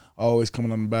school, though. I always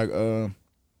coming on the back.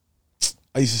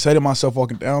 I used to say to myself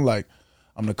walking down, like,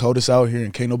 I'm the coldest out here,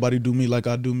 and can't nobody do me like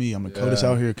I do me. I'm the coldest Yeah.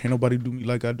 out here, can't nobody do me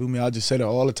like I do me. I just say that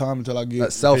all the time until I get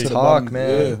That self-talk, to the bottom.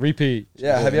 man. Yeah. Repeat.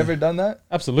 Yeah. Have you ever done that?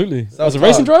 Absolutely. Self-talk. As a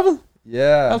racing driver?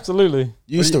 Yeah. Absolutely.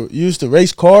 You used to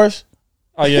race cars?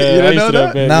 Oh, yeah. You I didn't used know to do that?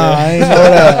 a bit. Nah, yeah. I ain't know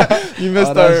that. You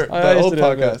missed Oh, that's- the I used old to do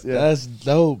that. podcast. Yeah. That's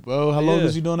dope, bro. How long Yeah.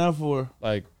 was you doing that for?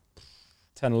 Like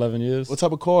 10, 11 years. What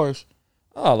type of cars?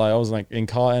 Oh, like I was like in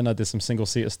karting. I did some single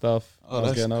seater stuff. Oh, when I was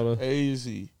that's getting older.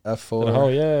 crazy. F4. Oh,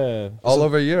 yeah. All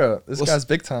over Europe. This what's- guy's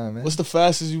big time, man. What's the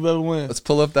fastest you've ever went? Let's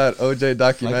pull up that OJ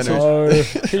documentary. Oh,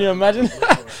 can you imagine?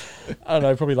 I don't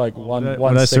know, probably like What did I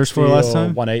 160 search for last or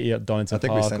time? 180 at Donington I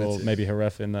think we Park, sent it or to you. maybe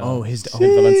Jerez in, his in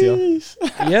Valencia.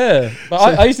 Yeah,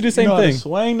 but I used to do the same You know how to thing.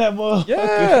 swing that motherfucker.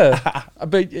 Yeah,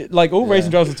 but like all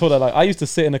racing drivers were taught that. Like I used to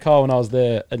sit in the car when I was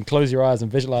there and close your eyes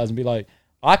and visualize and be like,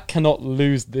 I cannot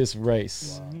lose this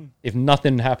race if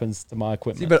nothing happens to my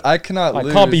equipment. See, but I cannot I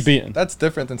lose. can't be beaten. That's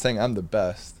different than saying I'm the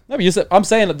best. No, but I'm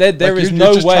saying that there Like, is you're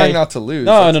no just way. trying not to lose.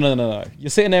 No, That's- no. You're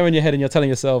sitting there in your head and you're telling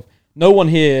yourself, no one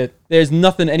here, there's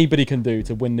nothing anybody can do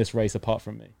to win this race apart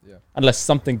from me. Yeah. Unless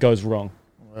something goes wrong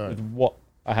with what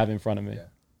I have in front of me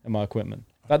and my equipment.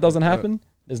 If that doesn't happen,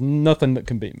 there's nothing that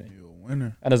can beat me. You're a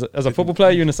winner. And as a football player,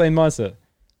 you're in the same mindset.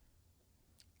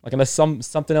 Like unless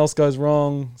something else goes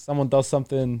wrong, someone does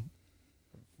something,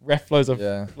 ref throws a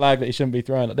Yeah. flag that he shouldn't be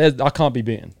throwing. I can't be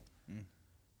beaten.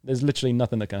 There's literally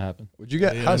nothing that can happen. Would you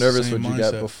get Yeah, how that's the nervous same would you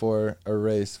get mindset. before a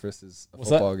race versus a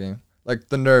What's that? football game? Like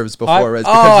the nerves before a race.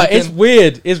 Oh, you it's can-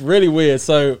 weird. It's really weird.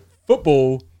 So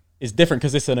football is different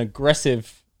because it's an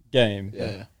aggressive game.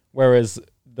 Yeah. Whereas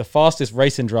the fastest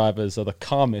racing drivers are the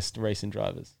calmest racing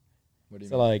drivers. What do you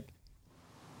So mean? like,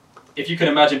 if you can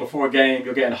imagine before a game,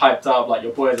 you're getting hyped up, like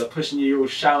your boys are pushing you, you're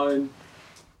shouting,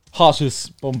 heart's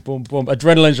just boom, boom, boom,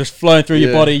 adrenaline's just flowing through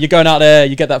your Yeah. body. You're going out there,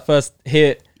 you get that first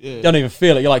hit, Yeah. you don't even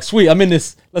feel it. You're like, sweet, I'm in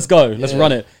this. Let's go, let's Yeah.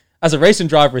 run it. As a racing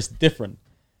driver, it's different.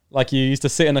 Like you used to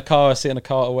sit in a car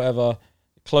or whatever,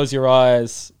 close your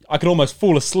eyes. I could almost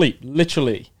fall asleep,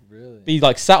 literally. Really? Be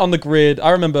like sat on the grid. I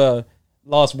remember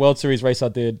last World Series race I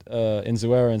did in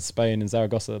Zuera in Spain, in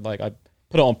Zaragoza. Like I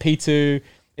put it on P2.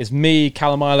 It's me,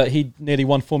 Callum Eilert. He nearly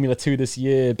won Formula 2 this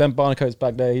year. Ben Barnicoat's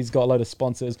back there. He's got a load of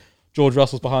sponsors. George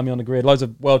Russell's behind me on the grid. Loads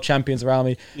of world champions around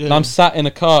me. And I'm sat in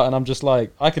a car and I'm just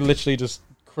like, I could literally just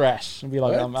crash and be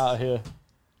like, What? I'm out of here.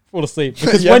 fall asleep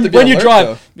because You have to be when you alert,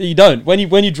 drive, you don't. When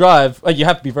you drive, you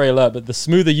have to be very alert. But the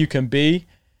smoother you can be,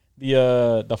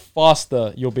 the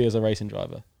faster you'll be as a racing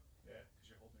driver.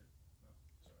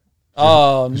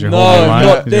 Oh no, Is your holding line?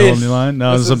 not Is your this. holding line?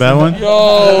 No, this is a bad one.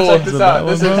 Yo, Check this out.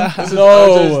 This is No.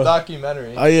 OJ's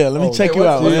documentary. Oh yeah, let me check you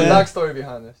out, What's the man. backstory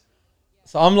behind this?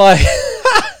 so I'm like,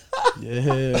 Yeah,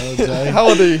 OJ. How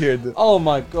old are you here, dude? oh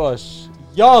my gosh,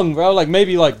 young bro, like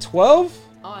maybe like 12.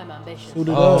 I'm ambitious. Shoot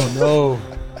it Oh up. no.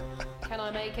 Can I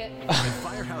make it?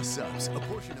 Firehouse subs, a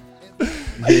portion of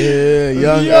Yeah,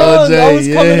 young Young, OJ. I was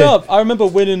coming yeah. up. I remember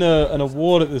winning an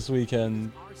award at this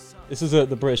weekend. This is at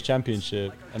the British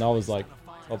Championship, and I was like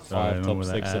top Sorry, I 5, don't know top where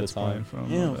that 6 at the ad's playing time.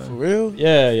 from. Yeah, My bad. for real.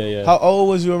 Yeah. How old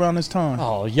was you around this time?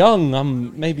 Oh, young.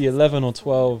 I'm maybe 11 or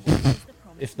 12,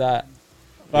 if that.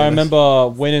 But I remember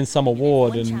winning some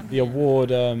award, and the award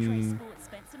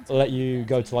let you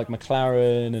go to like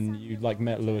McLaren, and you like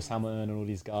met Lewis Hamilton and all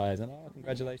these guys, and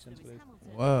congratulations. Please.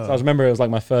 Wow. So I remember it was like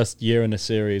my first year in the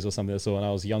series or something. So, and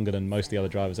I was younger than most of the other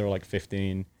drivers. They were like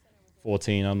 15,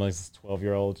 14. I'm like this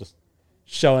 12-year-old just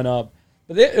showing up.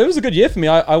 But it was a good year for me.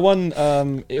 I won.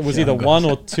 It was either 1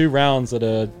 or 2 rounds of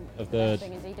the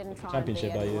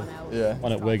championship that year. Yeah.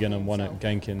 One at Wigan and one at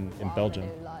Genk in Belgium,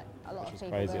 which was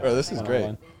crazy. Bro, this is Won great.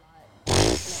 that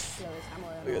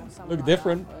one. Look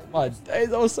different. My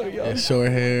days, I was so young. Yeah, short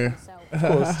hair. Of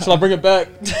course. Shall I bring it back?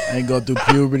 Ain't go through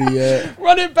puberty yet.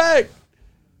 Run it back.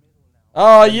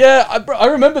 Oh yeah, I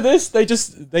remember this.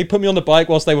 They put me on the bike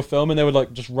whilst they were filming. They would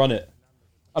like just run it.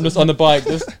 I'm just on the bike,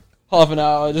 just half an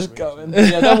hour, just going.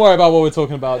 Yeah, don't worry about what we're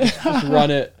talking about. Just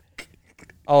run it.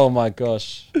 Oh my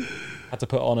gosh, had to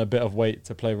put on a bit of weight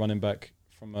to play running back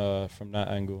from that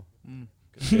angle.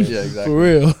 Yeah, exactly. For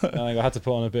real. I had to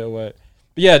put on a bit of weight.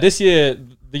 But yeah, this year,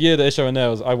 the year that it's showing there,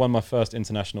 I won my first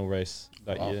international race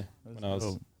that year when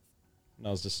I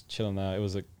was just chilling there. It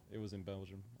was in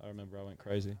Belgium. I remember I went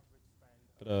crazy.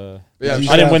 But Yeah, Did you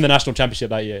I didn't have- win the national championship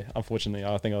that year, unfortunately.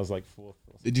 I think I was like 4th.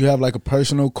 Did you have like a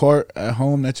personal court at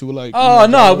home that you were like? Oh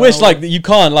no, I go wish around like with? you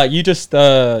can't like you just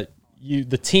the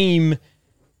team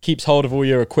keeps hold of all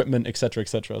your equipment, etc.,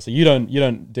 etc. So you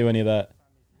don't do any of that.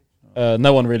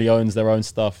 No one really owns their own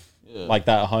stuff like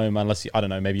that at home unless I don't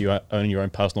know, maybe you own your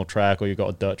own personal track or you've got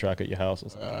a dirt track at your house or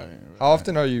something. How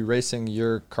often are you racing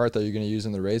your kart that you're going to use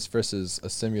in the race versus a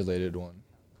simulated one?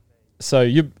 So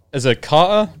you as a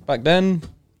karter back then,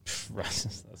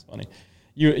 that's funny.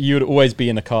 You would always be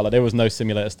in the car. Like there was no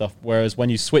simulator stuff. Whereas when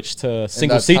you switch to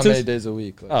single And that's how many seaters, days a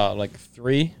week? Like, like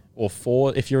 3 or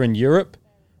 4. If you're in Europe,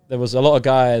 there was a lot of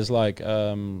guys like the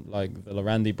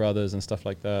Lorandi brothers and stuff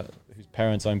like that, whose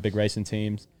parents own big racing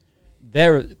teams.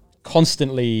 They're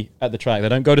constantly at the track. They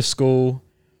don't go to school.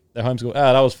 They're homeschooled.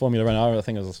 That was Formula One. I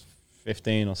think it was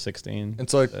 15 or 16.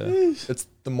 it's like it's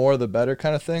the more the better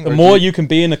kind of thing. The or more do you can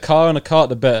be in a car and a cart,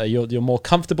 the better. You're more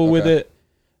comfortable with Okay. it.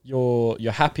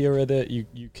 You're happier with it. You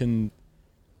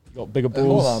got bigger Hey,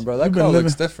 balls. hold on, bro. That You've been car living-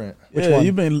 looks different. Yeah, one?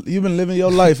 you've been living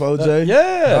your life, OJ.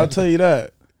 Yeah, I'll tell you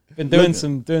that. been doing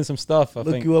look- some stuff. I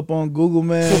Look think you up on Google,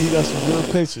 man. You got some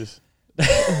good pictures.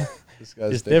 This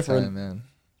guy's It's big different. time, man.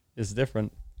 it's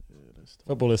different.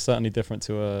 Football is certainly different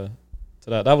to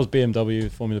that. That was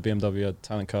BMW, Formula BMW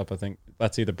Talent Cup. I think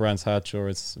that's either Brands Hatch or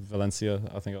it's Valencia.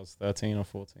 I think I was 13 or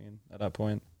 14 at that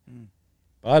point.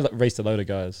 But I raced a load of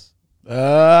guys.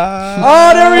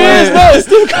 Ah, There he is! No, it's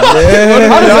Steve Carr.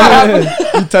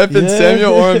 yeah. You type in Yeah.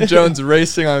 Samuel Orm Jones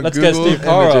racing on Let's get Google Steve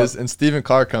Carr up. images, and Stephen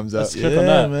Carr comes up. Let's click on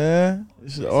Yeah, that. man.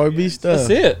 This is RB stuff. Let's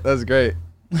see it. That's great.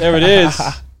 There it is.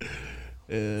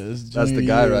 Yeah, it's That's the junior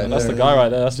guy year, right man. That's the guy right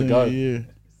there. That's the Junior goat. year.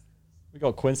 We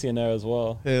got Quincy in there as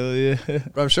well. Hell yeah.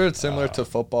 But I'm sure it's similar to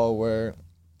football, where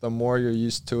the more you're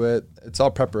used to it, it's all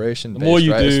preparation. The more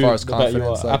you right? do, as far as the better you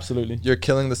confidence, are. like, Absolutely. you're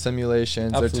killing the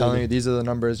simulations. They're telling Absolutely. you these are the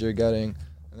numbers you're getting,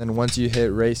 and then once you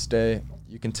hit race day,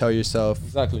 you can tell yourself,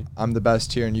 Exactly. "I'm the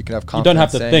best here," and you can have You confidence. don't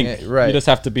have to saying think. It. Right. You just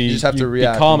have to be. You just have to be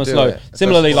react calm and and do slow. it.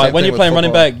 Similarly, Same like when thing you're with playing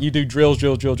running football. back, you do drills.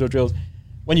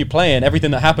 When you're playing, everything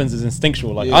that happens is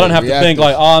instinctual. Like Yeah, I don't have to think reactive.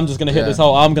 like, oh, I'm just gonna hit Yeah. this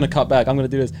hole. I'm gonna cut back. I'm gonna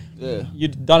do this. Yeah. You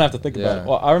don't have to think about Yeah. it.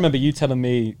 Well, I remember you telling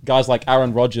me guys like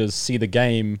Aaron Rodgers see the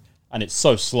game and it's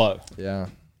so slow. Yeah.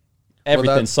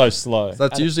 Everything's so slow. So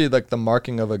that's And usually like the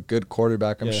marking of a good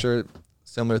quarterback. I'm Yeah. sure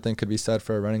similar thing could be said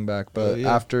for a running back. But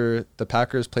yeah. after the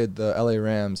Packers played the LA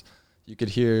Rams, you could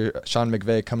hear Sean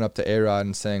McVay coming up to A-Rod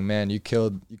and saying, "Man, you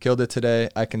killed it today.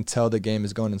 I can tell the game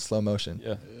is going in slow motion."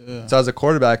 yeah. So as a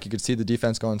quarterback, you could see the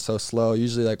defense going so slow.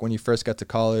 Usually, like when you first get to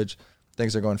college,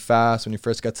 things are going fast. When you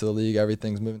first get to the league,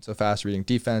 everything's moving so fast. Reading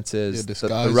defenses, Yeah,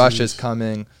 the rush is disguises.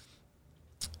 coming.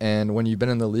 And when you've been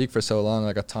in the league for so long,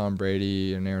 like a Tom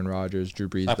Brady and Aaron Rodgers, Drew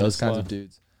Brees, Happening those kinds slow. of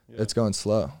dudes, Yeah. it's going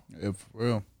slow. Yeah, for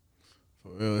real. For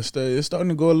real. It's starting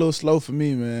to go a little slow for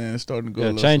me, man. It's starting to go a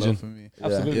little changing. slow for me.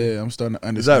 Absolutely. Yeah, I'm starting to Is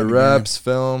understand. that the game. reps,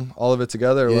 film, all of it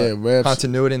together? Or Yeah, what? reps.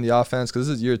 Continuity in the offense, because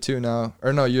this is year 2 now.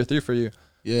 Or no, year 3 for you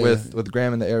Yeah. with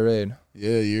Graham and the air raid.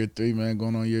 Yeah, year 3, man,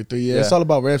 going on year 3. Yeah, Yeah. it's all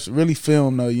about reps. Really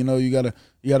film though. You know, you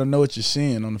gotta know what you're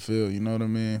seeing on the field. You know what I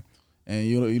mean? And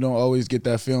you don't always get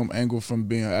that film angle from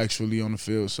being actually on the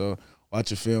field. So watch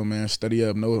your film, man. Study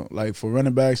up. Know, like for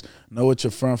running backs, know what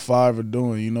your front 5 are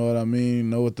doing. You know what I mean?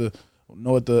 Know what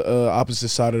the opposite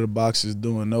side of the box is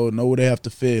doing. Know where they have to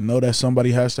fit. Know that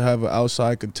somebody has to have an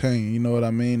outside contain. You know what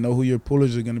I mean? Know who your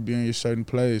pullers are going to be in your certain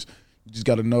plays. You just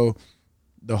got to know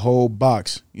the whole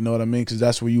box. You know what I mean? Because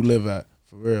that's where you live at,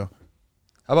 for real.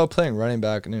 How about playing running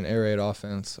back in an air raid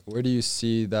offense? Where do you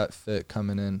see that fit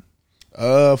coming in?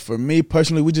 For me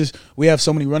personally, we have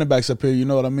so many running backs up here. You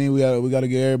know what I mean? We got to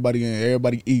get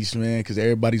everybody east, man, because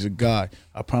everybody's a guy.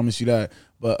 I promise you that.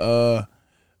 But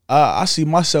I see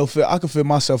myself. I could fit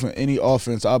myself in any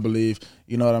offense. I believe.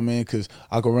 You know what I mean? Because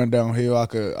I could run downhill. I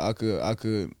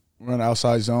could run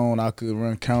outside zone. I could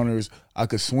run counters. I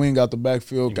could swing out the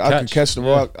backfield. You I can could catch. catch the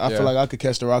Yeah. rock. I Yeah. feel like I could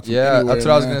catch the rock from Yeah, anywhere, that's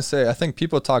what I was man. going to say. I think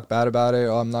people talk bad about it.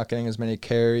 Oh, I'm not getting as many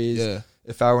carries. Yeah.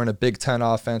 If I were in a Big Ten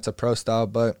offense, a pro style,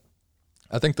 but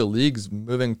I think the league's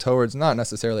moving towards not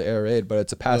necessarily air raid, but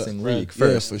it's a passing right. league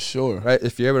first, Yeah, for sure. right?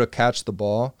 If you're able to catch the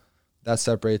ball, that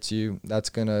separates you. That's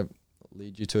going to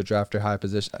lead you to a draft or high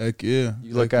position. Heck yeah.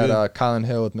 You look Heck at yeah. Kylan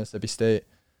Hill with Mississippi State,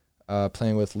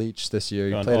 playing with Leach this year.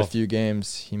 He Going played a off. few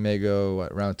games. He may go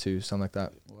round 2, something like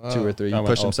that, Wow. 2 or 3. That He went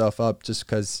pushed off. himself up just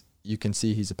because you can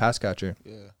see he's a pass catcher.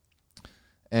 Yeah.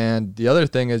 And the other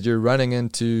thing is you're running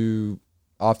into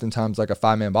oftentimes like a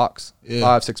 5-man box, Yeah.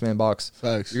 5-6-man box.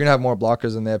 Facts. You're going to have more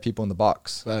blockers than they have people in the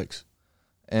box. Facts.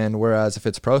 And whereas if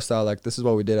it's pro style, like this is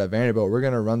what we did at Vanderbilt, we're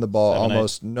going to run the ball 7-8.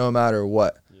 almost no matter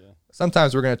what. Yeah.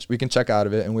 Sometimes we can check out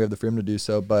of it and we have the freedom to do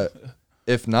so, but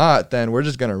if not, then we're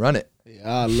just going to run it. Yeah,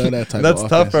 I love that type That's of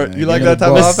tough offense, for man. you. Like Give me that the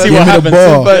type of ball. offense. Give me the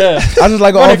ball. But I just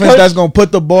like an Running offense coach. that's gonna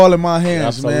put the ball in my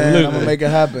hands, man. I'm Absolutely. gonna make it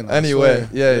happen. I Anyway,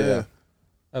 swear. yeah.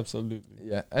 Absolutely.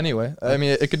 Yeah. Anyway, I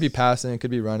mean, it could be passing, it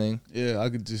could be running. Yeah, I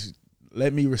could just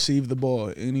let me receive the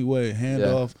ball anyway, hand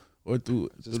Yeah. off or through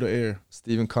the air.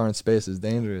 Stephen Carr in space is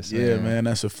dangerous. Yeah, man,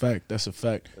 that's a fact. That's a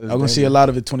fact. It's I'm gonna see a dangerous. lot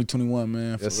of it 2021,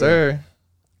 man. For Yes, real. sir.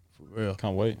 For real.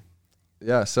 Can't wait.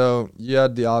 Yeah. So you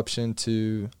had the option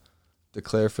to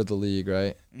declare for the league,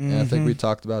 right? And I think we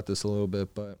talked about this a little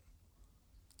bit, but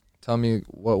tell me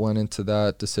what went into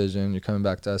that decision. You're coming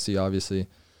back to SC, obviously.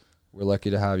 We're lucky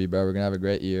to have you, bro. We're gonna have a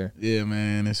great year. Yeah,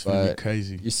 man, it's gonna be But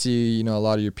crazy. You see, a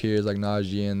lot of your peers like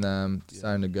Najee and them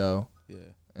deciding to go. Yeah.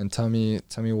 And tell me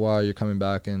why you're coming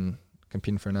back and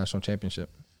competing for a national championship.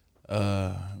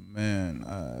 Man,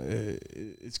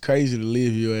 it's crazy to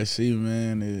leave USC,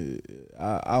 man.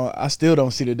 I still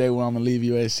don't see the day where I'm gonna leave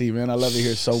USC, man. I love it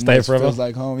here so Stay much. forever? Feels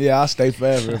like home. Yeah, I'll stay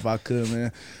forever if I could,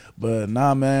 man. But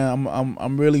nah, man,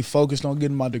 I'm really focused on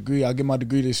getting my degree. I'll get my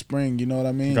degree this spring. You know what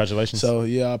I mean? Congratulations. So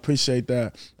yeah, I appreciate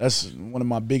that. That's one of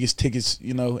my biggest tickets,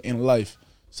 in life.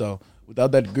 So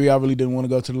without that degree, I really didn't want to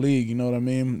go to the league. You know what I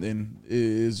mean? And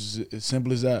it's as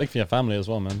simple as that. Big for your family as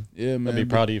well, man. Yeah, man. I'd be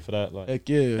proud of you for that. Like, Heck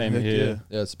yeah. Came Heck here. yeah.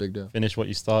 Yeah, it's a big deal. finish what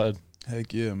you started.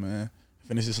 Heck yeah, man.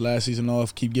 Finish this last season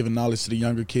off. Keep giving knowledge to the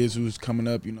younger kids who's coming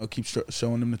up. Keep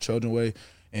showing them the Trojan way.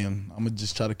 And I'm going to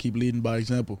just try to keep leading by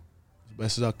example as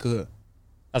best as I could.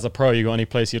 As a pro, you got any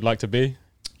place you'd like to be?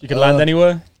 You could land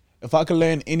anywhere? If I could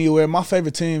land anywhere, my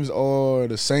favorite teams are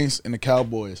the Saints and the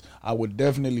Cowboys. I would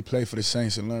definitely play for the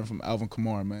Saints and learn from Alvin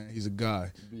Kamara, man. He's a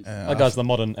guy. That guy's the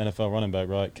modern NFL running back,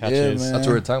 right? Catches, man. That's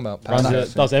what we're talking about. runs Pass it,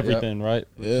 action. does Yep. everything, right?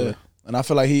 Yeah. And I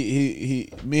feel like me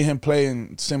and him play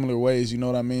in similar ways, you know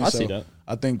what I mean? I see that.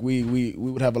 I think we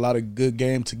would have a lot of good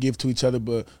game to give to each other,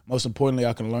 but most importantly,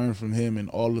 I can learn from him and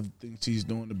all of the things he's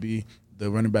doing to be the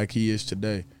running back he is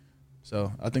today.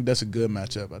 So I think that's a good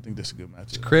matchup.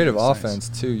 It's creative The Saints.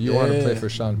 offense, too. You want to play Yeah. for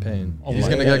Sean Payne. Oh He's my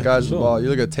going to God. get guys the Sure. ball. You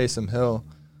look at Taysom Hill,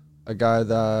 a guy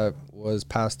that was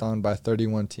passed on by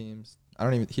 31 teams.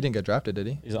 He didn't get drafted, did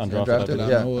he? He's Is undrafted, he I undrafted? believe.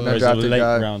 Yeah, Or an Or is it a undrafted late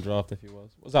guy. round draft if he was.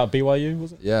 Was that BYU,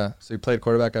 was it? Yeah, so he played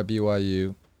quarterback at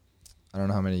BYU. I don't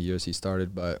know how many years he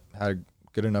started, but had a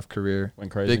good enough career.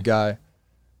 Went crazy. Big guy.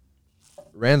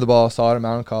 Ran the ball, saw it him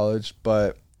out in college,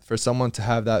 but for someone to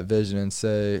have that vision and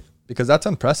say, because that's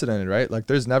unprecedented, right? Like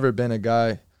there's never been a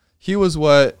guy. He was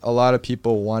what a lot of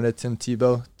people wanted Tim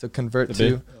Tebow to convert To be.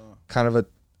 to, kind of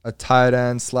a tight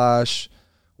end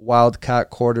 / wildcat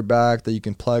quarterback that you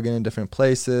can plug in different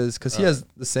places because he has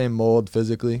the same mold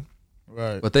physically.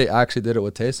 Right. But they actually did it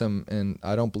with Taysom, and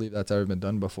I don't believe that's ever been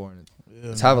done before. And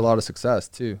Yeah, it's have a lot of success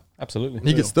too. Absolutely. And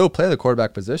he could still play the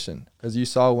quarterback position because you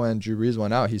saw when Drew Brees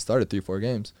went out, he started 3-4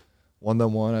 games.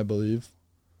 1-1, I believe.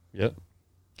 Yep.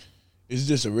 It's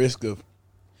just a risk of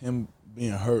him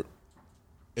being hurt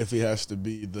if he has to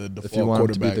be the default you want him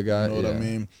to be quarterback. the guy, you know what I yeah.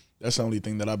 mean? That's the only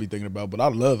thing that I be thinking about. But I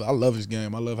love his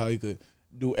game. I love how he could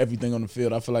do everything on the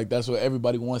field. I feel like that's what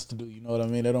everybody wants to do. You know what I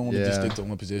mean? They don't want to just Yeah. stick to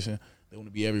one position. They want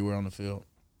to be everywhere on the field.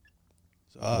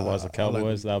 So Otherwise, the I like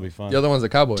Cowboys, that'll be fun. The other one's the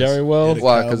Cowboys. Jerry World. the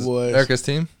Why? Because Cowboys. Erica's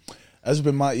team? It's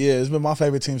been my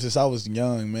favorite team since I was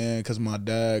young, man. Because my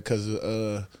dad, because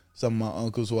some of my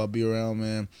uncles who I be around,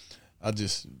 man.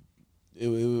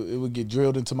 It would get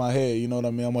drilled into my head. You know what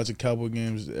I mean? I'm watching Cowboy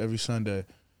games every Sunday,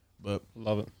 but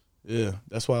Love it. yeah,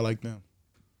 that's why I like them.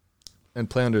 And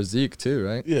play under Zeke, too,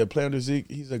 right? Yeah, play under Zeke,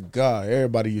 he's a guy.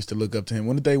 Everybody used to look up to him.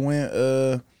 When did they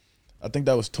win? I think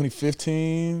that was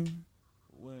 2015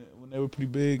 when they were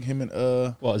pretty big. Him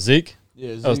and What, Zeke?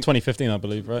 yeah, That was 2015, I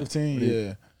believe, right? 15.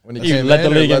 Yeah, When He led the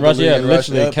league in rush. Yeah,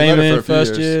 literally Yeah, came led it for in a few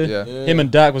first years, year. yeah. Him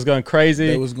and Dak was going crazy.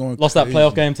 they was going Lost that crazy.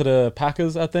 playoff game to the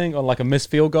Packers, I think, on like a missed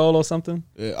field goal or something.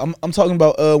 Yeah, I'm talking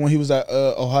about when he was at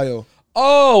Ohio.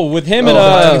 Oh, with him Oh, and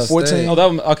Ohio 2014. State. oh, that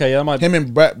one, okay, yeah, that might Him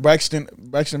and Braxton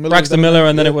Miller. Braxton Miller,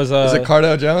 and then it was Is it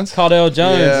Cardell Jones? Cardell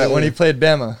Jones. Yeah, when he played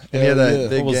Bama. And he had Hell that yeah.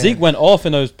 big Well, game. Zeke went off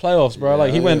in those playoffs, bro.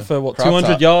 Like he Yeah, went yeah. for what, Crop 200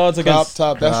 top. yards Crop against.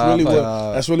 top. That's Crop really what.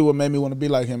 top. That's really what made me want to be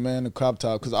like him, man. The crop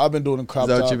top, because I've been doing the crop Is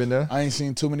that top. what you've been doing? I ain't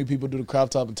seen too many people do the crop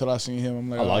top until I seen him. I'm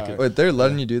like, I like alright. it. Wait, they're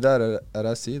letting you do that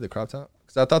at SC, the crop top?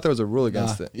 Because I thought there was a rule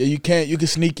against Nah. it. Yeah, you can't. You can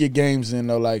sneak your games in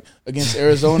though. Like against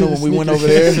Arizona when we went over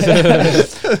there.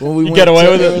 When we You went get away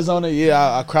to with it? Arizona,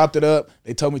 yeah, I cropped it up.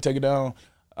 They told me to take it down.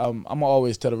 I'm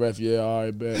always tell the ref, yeah, all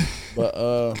right, bet. But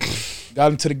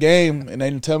got into the game and they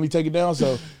didn't tell me to take it down.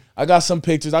 So I got some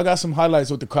pictures. I got some highlights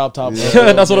with the crop top.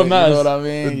 Yeah. That's what it You matters. know what I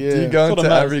mean? Do Yeah. you go That's what into it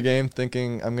matters. every game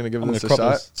thinking, I'm going to give I'm this a gonna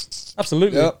crop shot? this.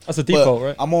 Absolutely. Yep. That's a But default,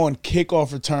 right? I'm on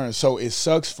kickoff return, so it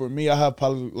sucks for me. I have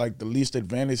probably like the least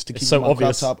advantage to It's keep so my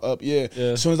obvious. crop top up. Yeah. Yeah.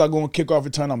 As soon as I go on kickoff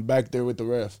return, I'm back there with the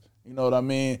ref. You know what I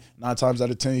mean? 9 times out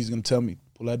of 10, he's gonna tell me,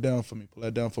 pull that down for me, pull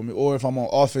that down for me. Or if I'm on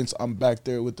offense, I'm back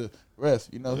there with the ref.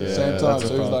 You know, Yeah, same that's time. a So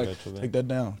he's problem, like, actually. take that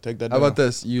down, take that How down. about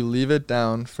this? You leave it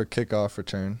down for kickoff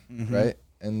return, right?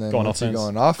 And then Go on once you offense. go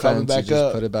on Coming offense, you back just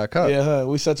up. put it back up. Yeah, huh?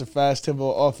 We such a fast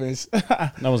tempo offense.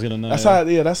 No one's gonna know. That's yeah. how.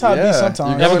 Yeah, that's how it be sometimes.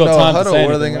 You never never got know time to huddle. say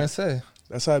What are they anything, going right? to say?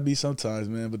 That's how it be sometimes,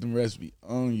 man. But them refs be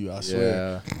on you. I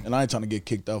swear. Yeah. And I ain't trying to get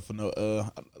kicked out for no.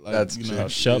 Like, That's you true. know,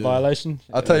 Shirt yeah. violation.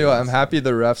 I'll tell you what, I'm happy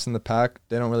the refs in the pack,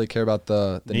 they don't really care about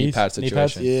the knee Knees? pad Knee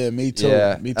pads? situation. Yeah, me too.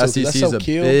 Yeah, Me too. 'Cause SEC that's is so a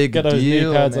kill. big Get those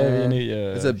deal, knee pads over man. your knee.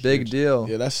 Yeah, It's a big huge. deal.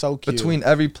 Yeah, that's so cute. Between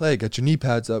every play, get your knee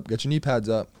pads up, get your knee pads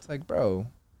up. It's like, bro,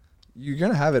 you're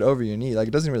going to have it over your knee. Like,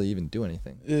 it doesn't really even do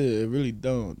anything. Yeah, it really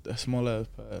don't. That small ass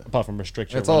pad. Apart from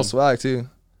restriction. It's all swag, too.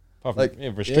 Apart from, like, yeah,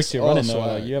 restrict it's your all running though.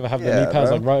 swag. Like, you ever have the Yeah, knee pads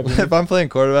bro. like right over your If I'm playing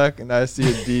quarterback and I see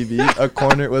a DB, a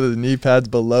corner with his knee pads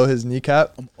below his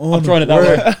kneecap, I'm throwing it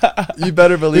that way. you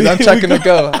better believe I'm checking to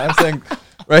go. I'm saying,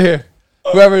 right here,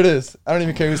 whoever it is, I don't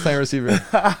even care who's playing receiver.